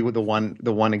probably be the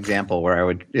one example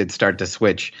where it'd start to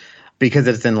switch, because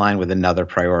it's in line with another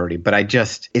priority. But I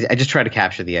just try to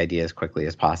capture the idea as quickly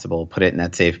as possible, put it in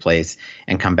that safe place,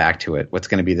 and come back to it. What's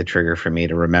going to be the trigger for me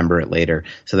to remember it later,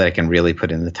 so that I can really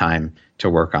put in the time to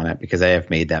work on it, because I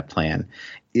have made that plan.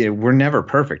 We're never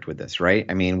perfect with this, right?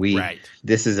 I mean,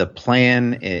 this is a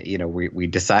plan. We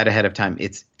decide ahead of time.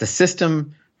 It's the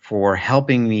system for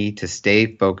helping me to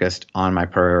stay focused on my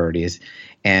priorities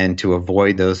and to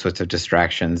avoid those sorts of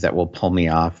distractions that will pull me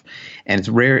off. And it's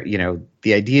rare,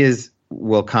 the ideas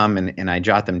will come and I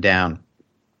jot them down,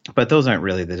 but those aren't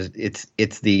really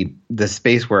it's the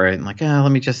space where I'm like,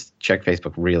 let me just check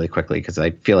Facebook really quickly, because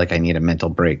I feel like I need a mental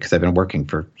break, because I've been working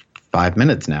for 5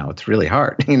 minutes now. It's really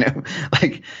hard,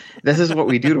 like this is what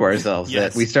we do to ourselves.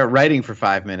 Yes. That we start writing for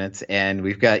 5 minutes and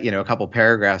we've got, a couple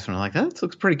paragraphs and we're like, that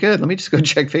looks pretty good. Let me just go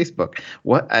check Facebook.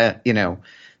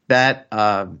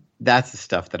 That's the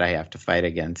stuff that I have to fight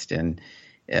against, and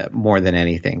more than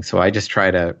anything. So I just try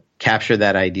to capture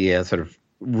that idea, sort of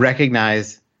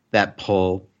recognize that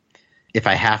pull. If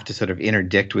I have to sort of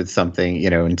interdict with something,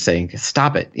 and saying,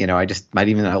 stop it, I just might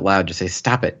even out loud just say,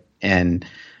 stop it, and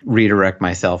redirect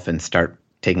myself and start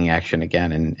taking action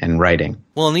again and writing.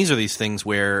 Well, and these are these things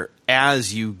where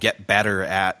as you get better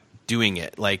at doing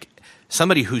it, like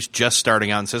somebody who's just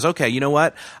starting out and says, okay, you know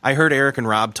what? I heard Eric and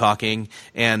Rob talking,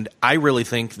 and I really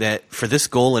think that for this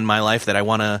goal in my life that I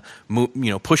want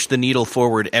to push the needle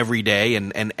forward every day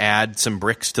and add some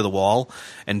bricks to the wall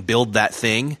and build that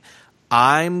thing,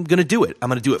 I'm going to do it. I'm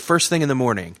going to do it first thing in the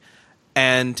morning.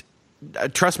 And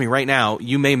trust me, right now,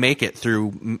 you may make it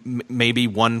through maybe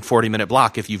one 40-minute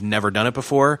block if you've never done it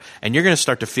before, and you're going to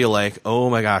start to feel like, oh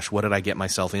my gosh, what did I get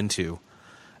myself into?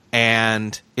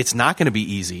 And it's not going to be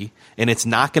easy, and it's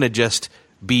not going to just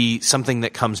be something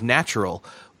that comes natural.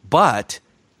 But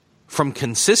from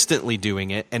consistently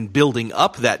doing it and building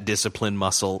up that discipline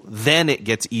muscle, then it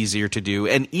gets easier to do.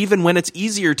 And even when it's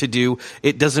easier to do,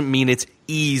 it doesn't mean it's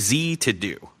easy to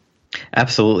do.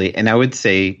 Absolutely. And I would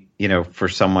say, for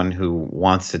someone who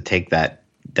wants to take that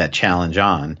challenge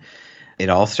on, it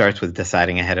all starts with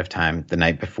deciding ahead of time the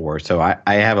night before. So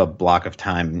I have a block of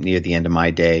time near the end of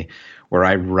my day where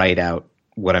I write out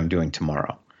what I'm doing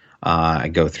tomorrow. I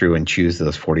go through and choose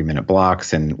those 40-minute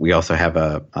blocks, and we also have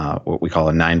what we call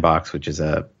a 9-box, which is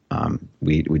another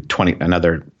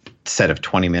set of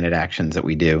 20-minute actions that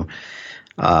we do.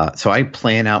 So I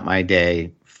plan out my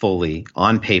day fully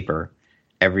on paper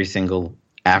every single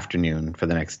afternoon for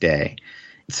the next day.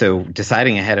 So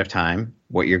deciding ahead of time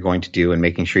what you're going to do and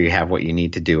making sure you have what you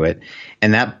need to do it,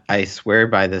 and that I swear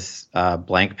by this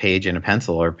blank page and a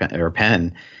pencil or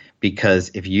pen. Because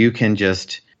if you can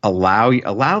just allow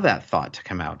that thought to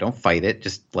come out, don't fight it.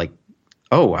 Just like,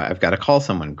 oh, I've got to call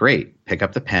someone. Great. Pick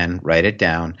up the pen, write it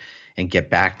down, and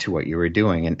get back to what you were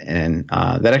doing. And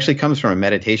that actually comes from a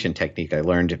meditation technique I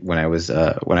learned when I was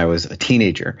a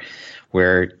teenager,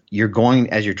 where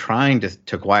as you're trying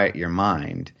to quiet your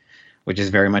mind, which is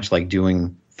very much like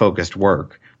doing focused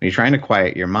work. When you're trying to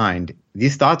quiet your mind,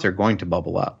 these thoughts are going to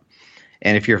bubble up.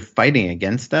 And if you're fighting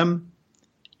against them,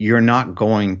 you're not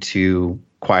going to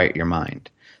quiet your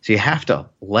mind. So you have to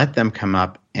let them come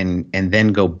up and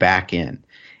then go back in.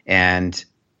 And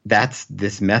that's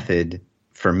this method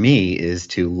for me, is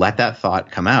to let that thought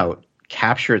come out,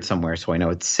 capture it somewhere so I know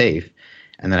it's safe,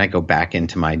 and then I go back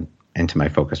into my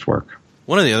focused work.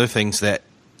 One of the other things that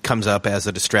comes up as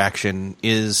a distraction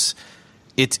is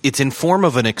it's in form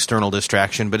of an external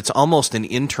distraction, but it's almost an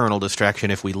internal distraction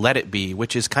if we let it be,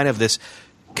 which is kind of this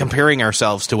comparing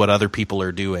ourselves to what other people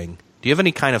are doing. Do you have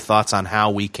any kind of thoughts on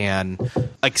how we can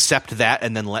accept that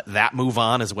and then let that move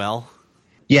on as well?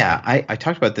 Yeah, I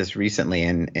talked about this recently,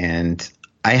 and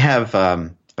I have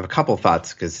a couple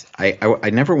thoughts, because I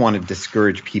never want to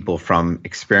discourage people from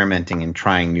experimenting and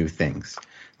trying new things.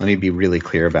 Let me be really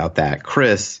clear about that.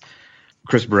 Chris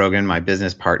Brogan, my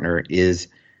business partner, is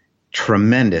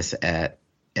tremendous at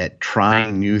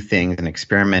trying new things and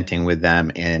experimenting with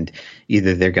them, and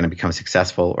either they're going to become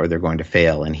successful or they're going to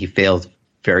fail. And he fails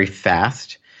very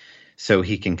fast, so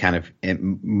he can kind of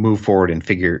move forward and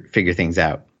figure things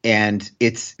out. And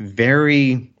it's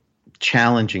very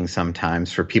challenging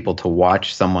sometimes for people to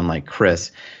watch someone like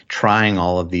Chris trying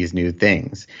all of these new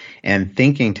things and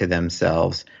thinking to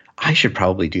themselves, I should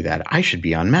probably do that. I should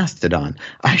be on Mastodon.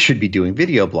 I should be doing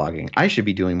video blogging. I should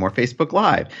be doing more Facebook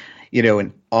Live.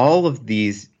 And all of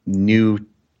these new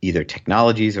either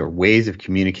technologies or ways of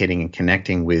communicating and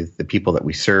connecting with the people that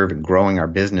we serve and growing our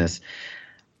business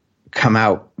come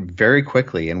out very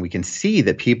quickly, and we can see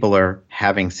that people are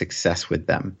having success with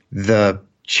them. The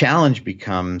challenge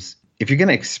becomes, if you're going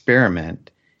to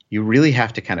experiment, you really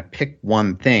have to kind of pick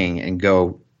one thing and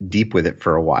go deep with it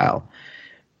for a while.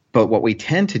 But what we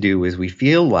tend to do is we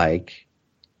feel like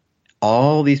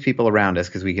all these people around us,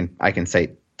 because I can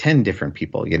cite 10 different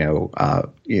people,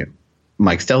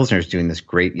 Mike Stelzner is doing this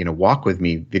great, Walk With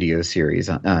Me video series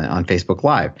on Facebook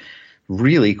Live.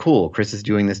 Really cool. Chris is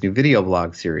doing this new video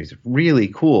blog series. Really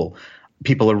cool.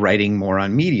 People are writing more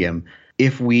on Medium.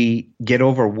 If we get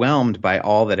overwhelmed by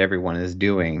all that everyone is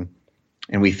doing,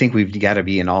 and we think we've got to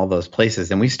be in all those places,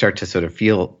 then we start to sort of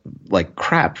feel like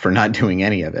crap for not doing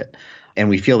any of it. And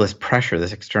we feel this pressure,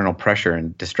 this external pressure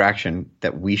and distraction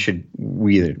that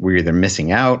we're either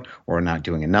missing out or not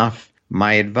doing enough.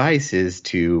 My advice is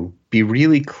to be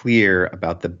really clear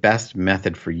about the best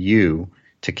method for you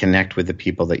to connect with the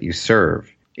people that you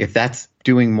serve. If that's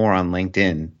doing more on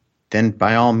LinkedIn, then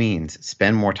by all means,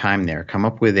 spend more time there. Come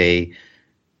up with a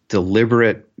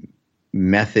deliberate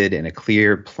method and a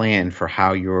clear plan for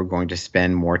how you're going to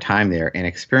spend more time there, and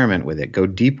experiment with it. Go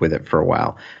deep with it for a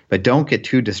while. But don't get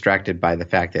too distracted by the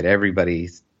fact that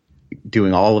everybody's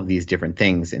doing all of these different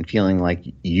things and feeling like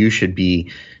you should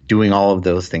be doing all of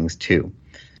those things too.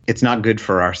 it's not good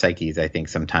for our psyches, I think,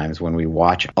 sometimes when we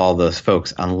watch all those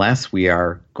folks, unless we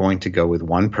are going to go with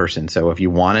one person. So if you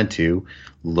wanted to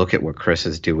look at what Chris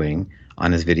is doing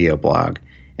on his video blog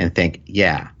and think,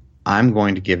 yeah, I'm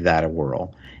going to give that a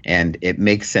whirl, and it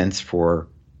makes sense for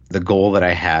the goal that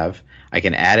I have, I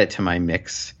can add it to my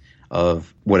mix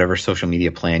of whatever social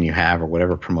media plan you have or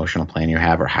whatever promotional plan you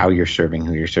have or how you're serving,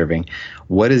 who you're serving.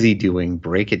 What is he doing?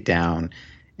 Break it down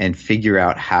and figure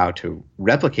out how to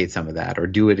replicate some of that or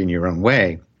do it in your own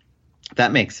way.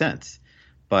 That makes sense.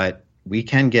 But we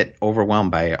can get overwhelmed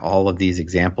by all of these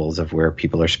examples of where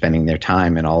people are spending their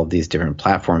time and all of these different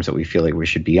platforms that we feel like we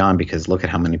should be on, because look at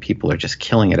how many people are just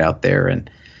killing it out there. And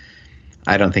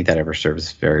I don't think that ever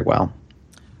serves very well.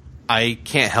 I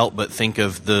can't help but think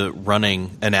of the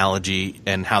running analogy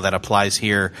and how that applies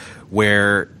here,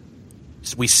 where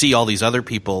we see all these other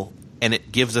people and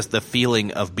it gives us the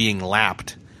feeling of being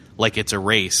lapped like it's a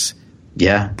race.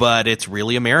 Yeah. But it's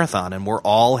really a marathon, and we're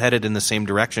all headed in the same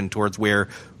direction towards where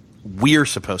we're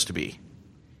supposed to be.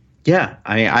 Yeah.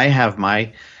 I mean, I have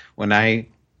when I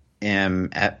am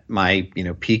at my,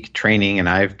 peak training and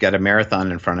I've got a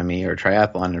marathon in front of me or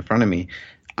triathlon in front of me,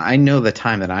 I know the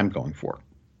time that I'm going for.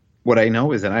 What I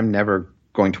know is that I'm never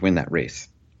going to win that race.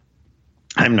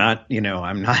 I'm not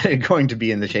going to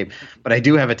be in the shape, but I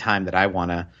do have a time that I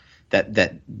want to,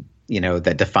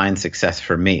 that defines success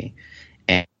for me.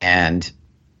 And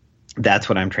that's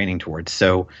what I'm training towards.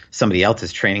 So somebody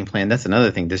else's training plan, that's another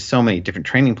thing. There's so many different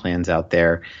training plans out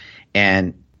there.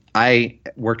 And I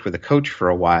worked with a coach for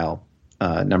a while,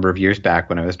 a number of years back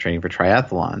when I was training for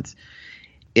triathlons.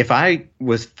 If I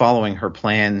was following her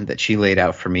plan that she laid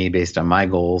out for me based on my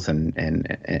goals and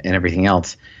everything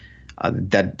else,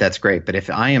 that's great. But if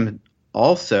I am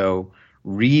also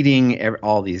reading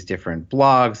all these different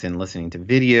blogs and listening to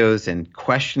videos and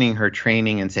questioning her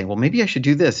training and saying, well, maybe I should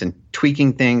do this, and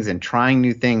tweaking things and trying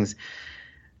new things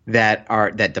that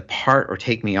depart or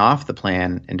take me off the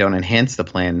plan and don't enhance the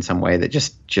plan in some way that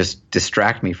just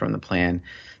distract me from the plan,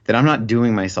 then I'm not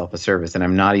doing myself a service, and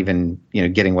I'm not even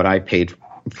getting what I paid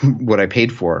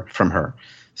for from her.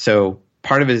 So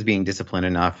part of it is being disciplined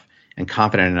enough and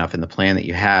confident enough in the plan that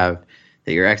you have,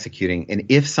 that you're executing. And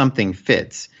if something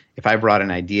fits, if I brought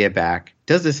an idea back,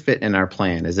 does this fit in our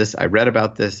plan? I read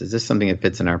about this. Is this something that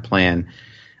fits in our plan?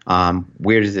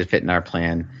 Where does it fit in our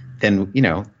plan? Then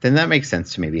that makes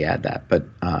sense to maybe add that.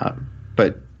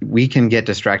 But we can get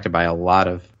distracted by a lot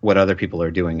of what other people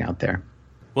are doing out there.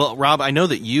 Well, Rob, I know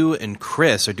that you and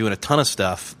Chris are doing a ton of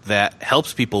stuff that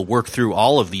helps people work through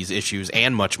all of these issues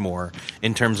and much more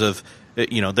in terms of,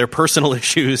 their personal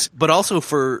issues, but also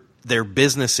for their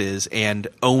businesses and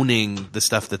owning the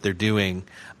stuff that they're doing.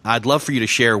 I'd love for you to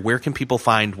share, where can people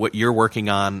find what you're working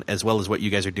on as well as what you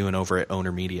guys are doing over at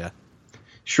Owner Media?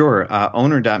 Sure.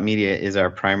 Owner.media is our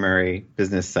primary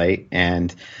business site,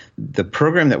 and the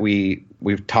program that we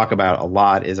talk about a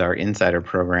lot is our Insider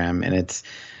program, and it's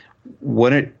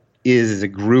what it is a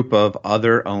group of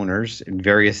other owners in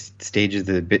various stages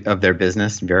of their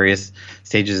business, various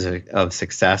stages of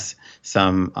success,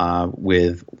 some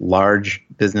with large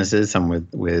businesses, some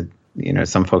with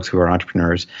some folks who are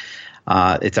entrepreneurs.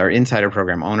 It's our Insider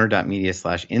program,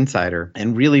 owner.media/insider.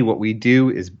 And really what we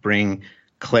do is bring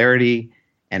clarity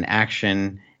and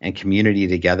action and community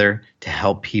together to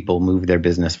help people move their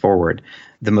business forward.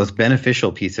 The most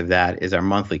beneficial piece of that is our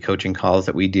monthly coaching calls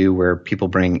that we do, where people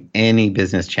bring any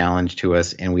business challenge to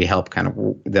us and we help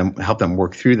them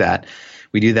work through that.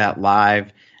 We do that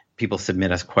live. People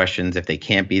submit us questions if they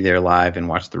can't be there live and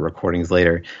watch the recordings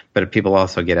later. But people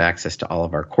also get access to all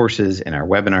of our courses and our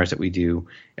webinars that we do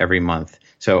every month.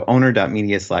 So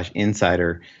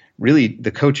owner.media/insider, really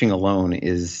the coaching alone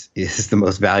is the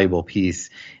most valuable piece.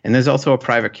 And there's also a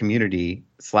private community,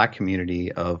 Slack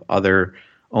community of other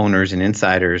owners and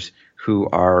insiders who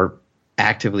are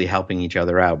actively helping each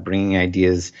other out, bringing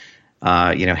ideas.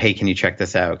 Hey, can you check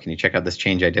this out? Can you check out this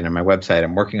change I did on my website?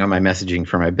 I'm working on my messaging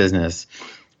for my business.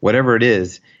 Whatever it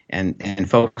is, and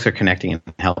folks are connecting and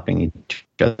helping each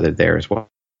other there as well.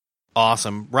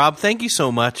 Awesome. Rob, thank you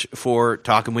so much for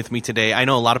talking with me today. I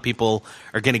know a lot of people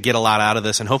are going to get a lot out of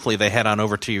this, and hopefully they head on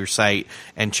over to your site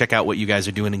and check out what you guys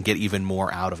are doing and get even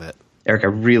more out of it. Eric, I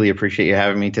really appreciate you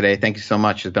having me today. Thank you so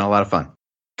much. It's been a lot of fun.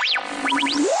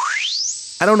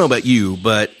 I don't know about you,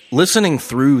 but listening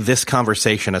through this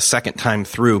conversation a second time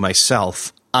through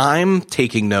myself, I'm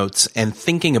taking notes and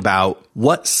thinking about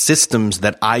what systems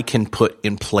that I can put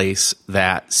in place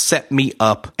that set me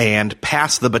up and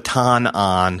pass the baton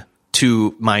on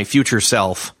to my future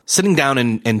self, sitting down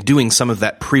and doing some of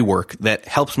that pre-work that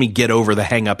helps me get over the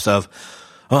hangups of,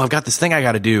 I've got this thing I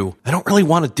got to do. I don't really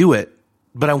want to do it,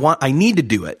 but I need to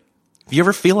do it. Do you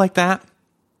ever feel like that?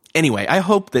 Anyway, I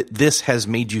hope that this has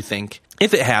made you think.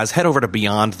 If it has, head over to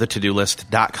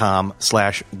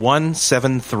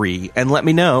beyondthetodolist.com/173 and let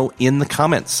me know in the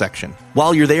comments section.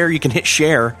 While you're there, you can hit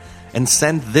share and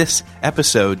send this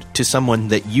episode to someone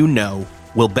that you know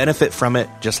will benefit from it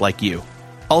just like you.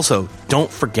 Also,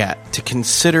 don't forget to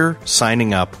consider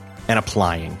signing up and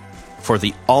applying for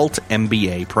the Alt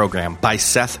MBA program by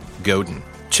Seth Godin.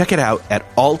 Check it out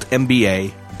at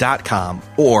altmba.com,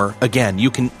 or again, you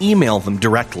can email them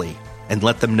directly and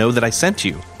let them know that I sent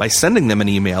you by sending them an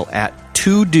email at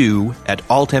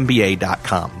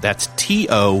todo@altmba.com. That's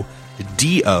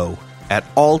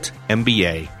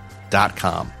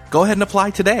TODO@altmba.com. Go ahead and apply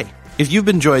today. If you've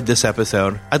enjoyed this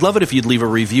episode, I'd love it if you'd leave a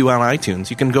review on iTunes.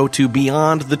 You can go to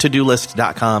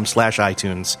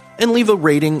beyondthetodolist.com/iTunes and leave a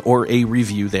rating or a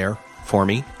review there for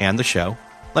me and the show.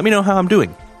 Let me know how I'm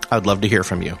doing. I'd love to hear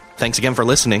from you. Thanks again for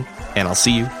listening, and I'll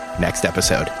see you next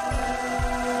episode.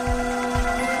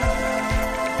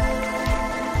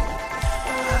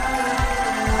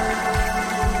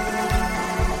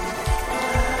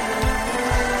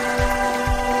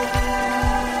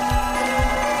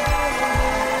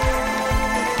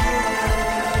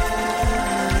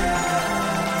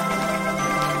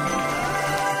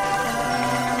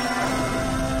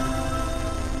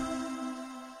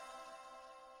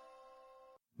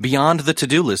 Beyond the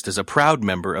To-Do List is a proud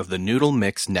member of the Noodle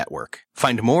Mix Network.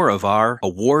 Find more of our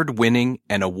award-winning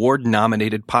and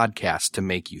award-nominated podcasts to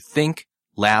make you think,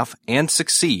 laugh, and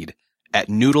succeed at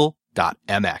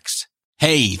noodle.mx.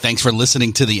 Hey, thanks for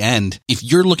listening to the end. If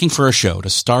you're looking for a show to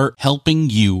start helping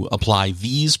you apply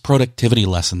these productivity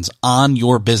lessons on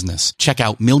your business, check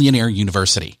out Millionaire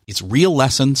University. It's real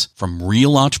lessons from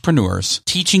real entrepreneurs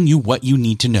teaching you what you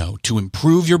need to know to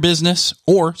improve your business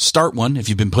or start one if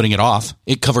you've been putting it off.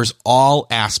 It covers all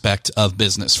aspects of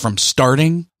business, from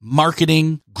starting,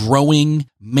 marketing, growing,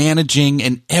 managing,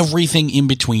 and everything in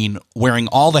between, wearing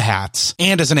all the hats.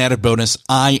 And as an added bonus,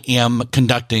 I am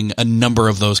conducting a number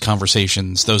of those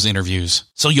conversations, those interviews.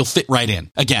 So you'll fit right in.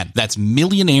 Again, that's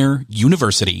Millionaire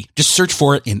University. Just search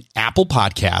for it in Apple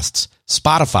Podcasts,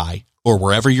 Spotify, or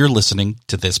wherever you're listening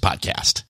to this podcast.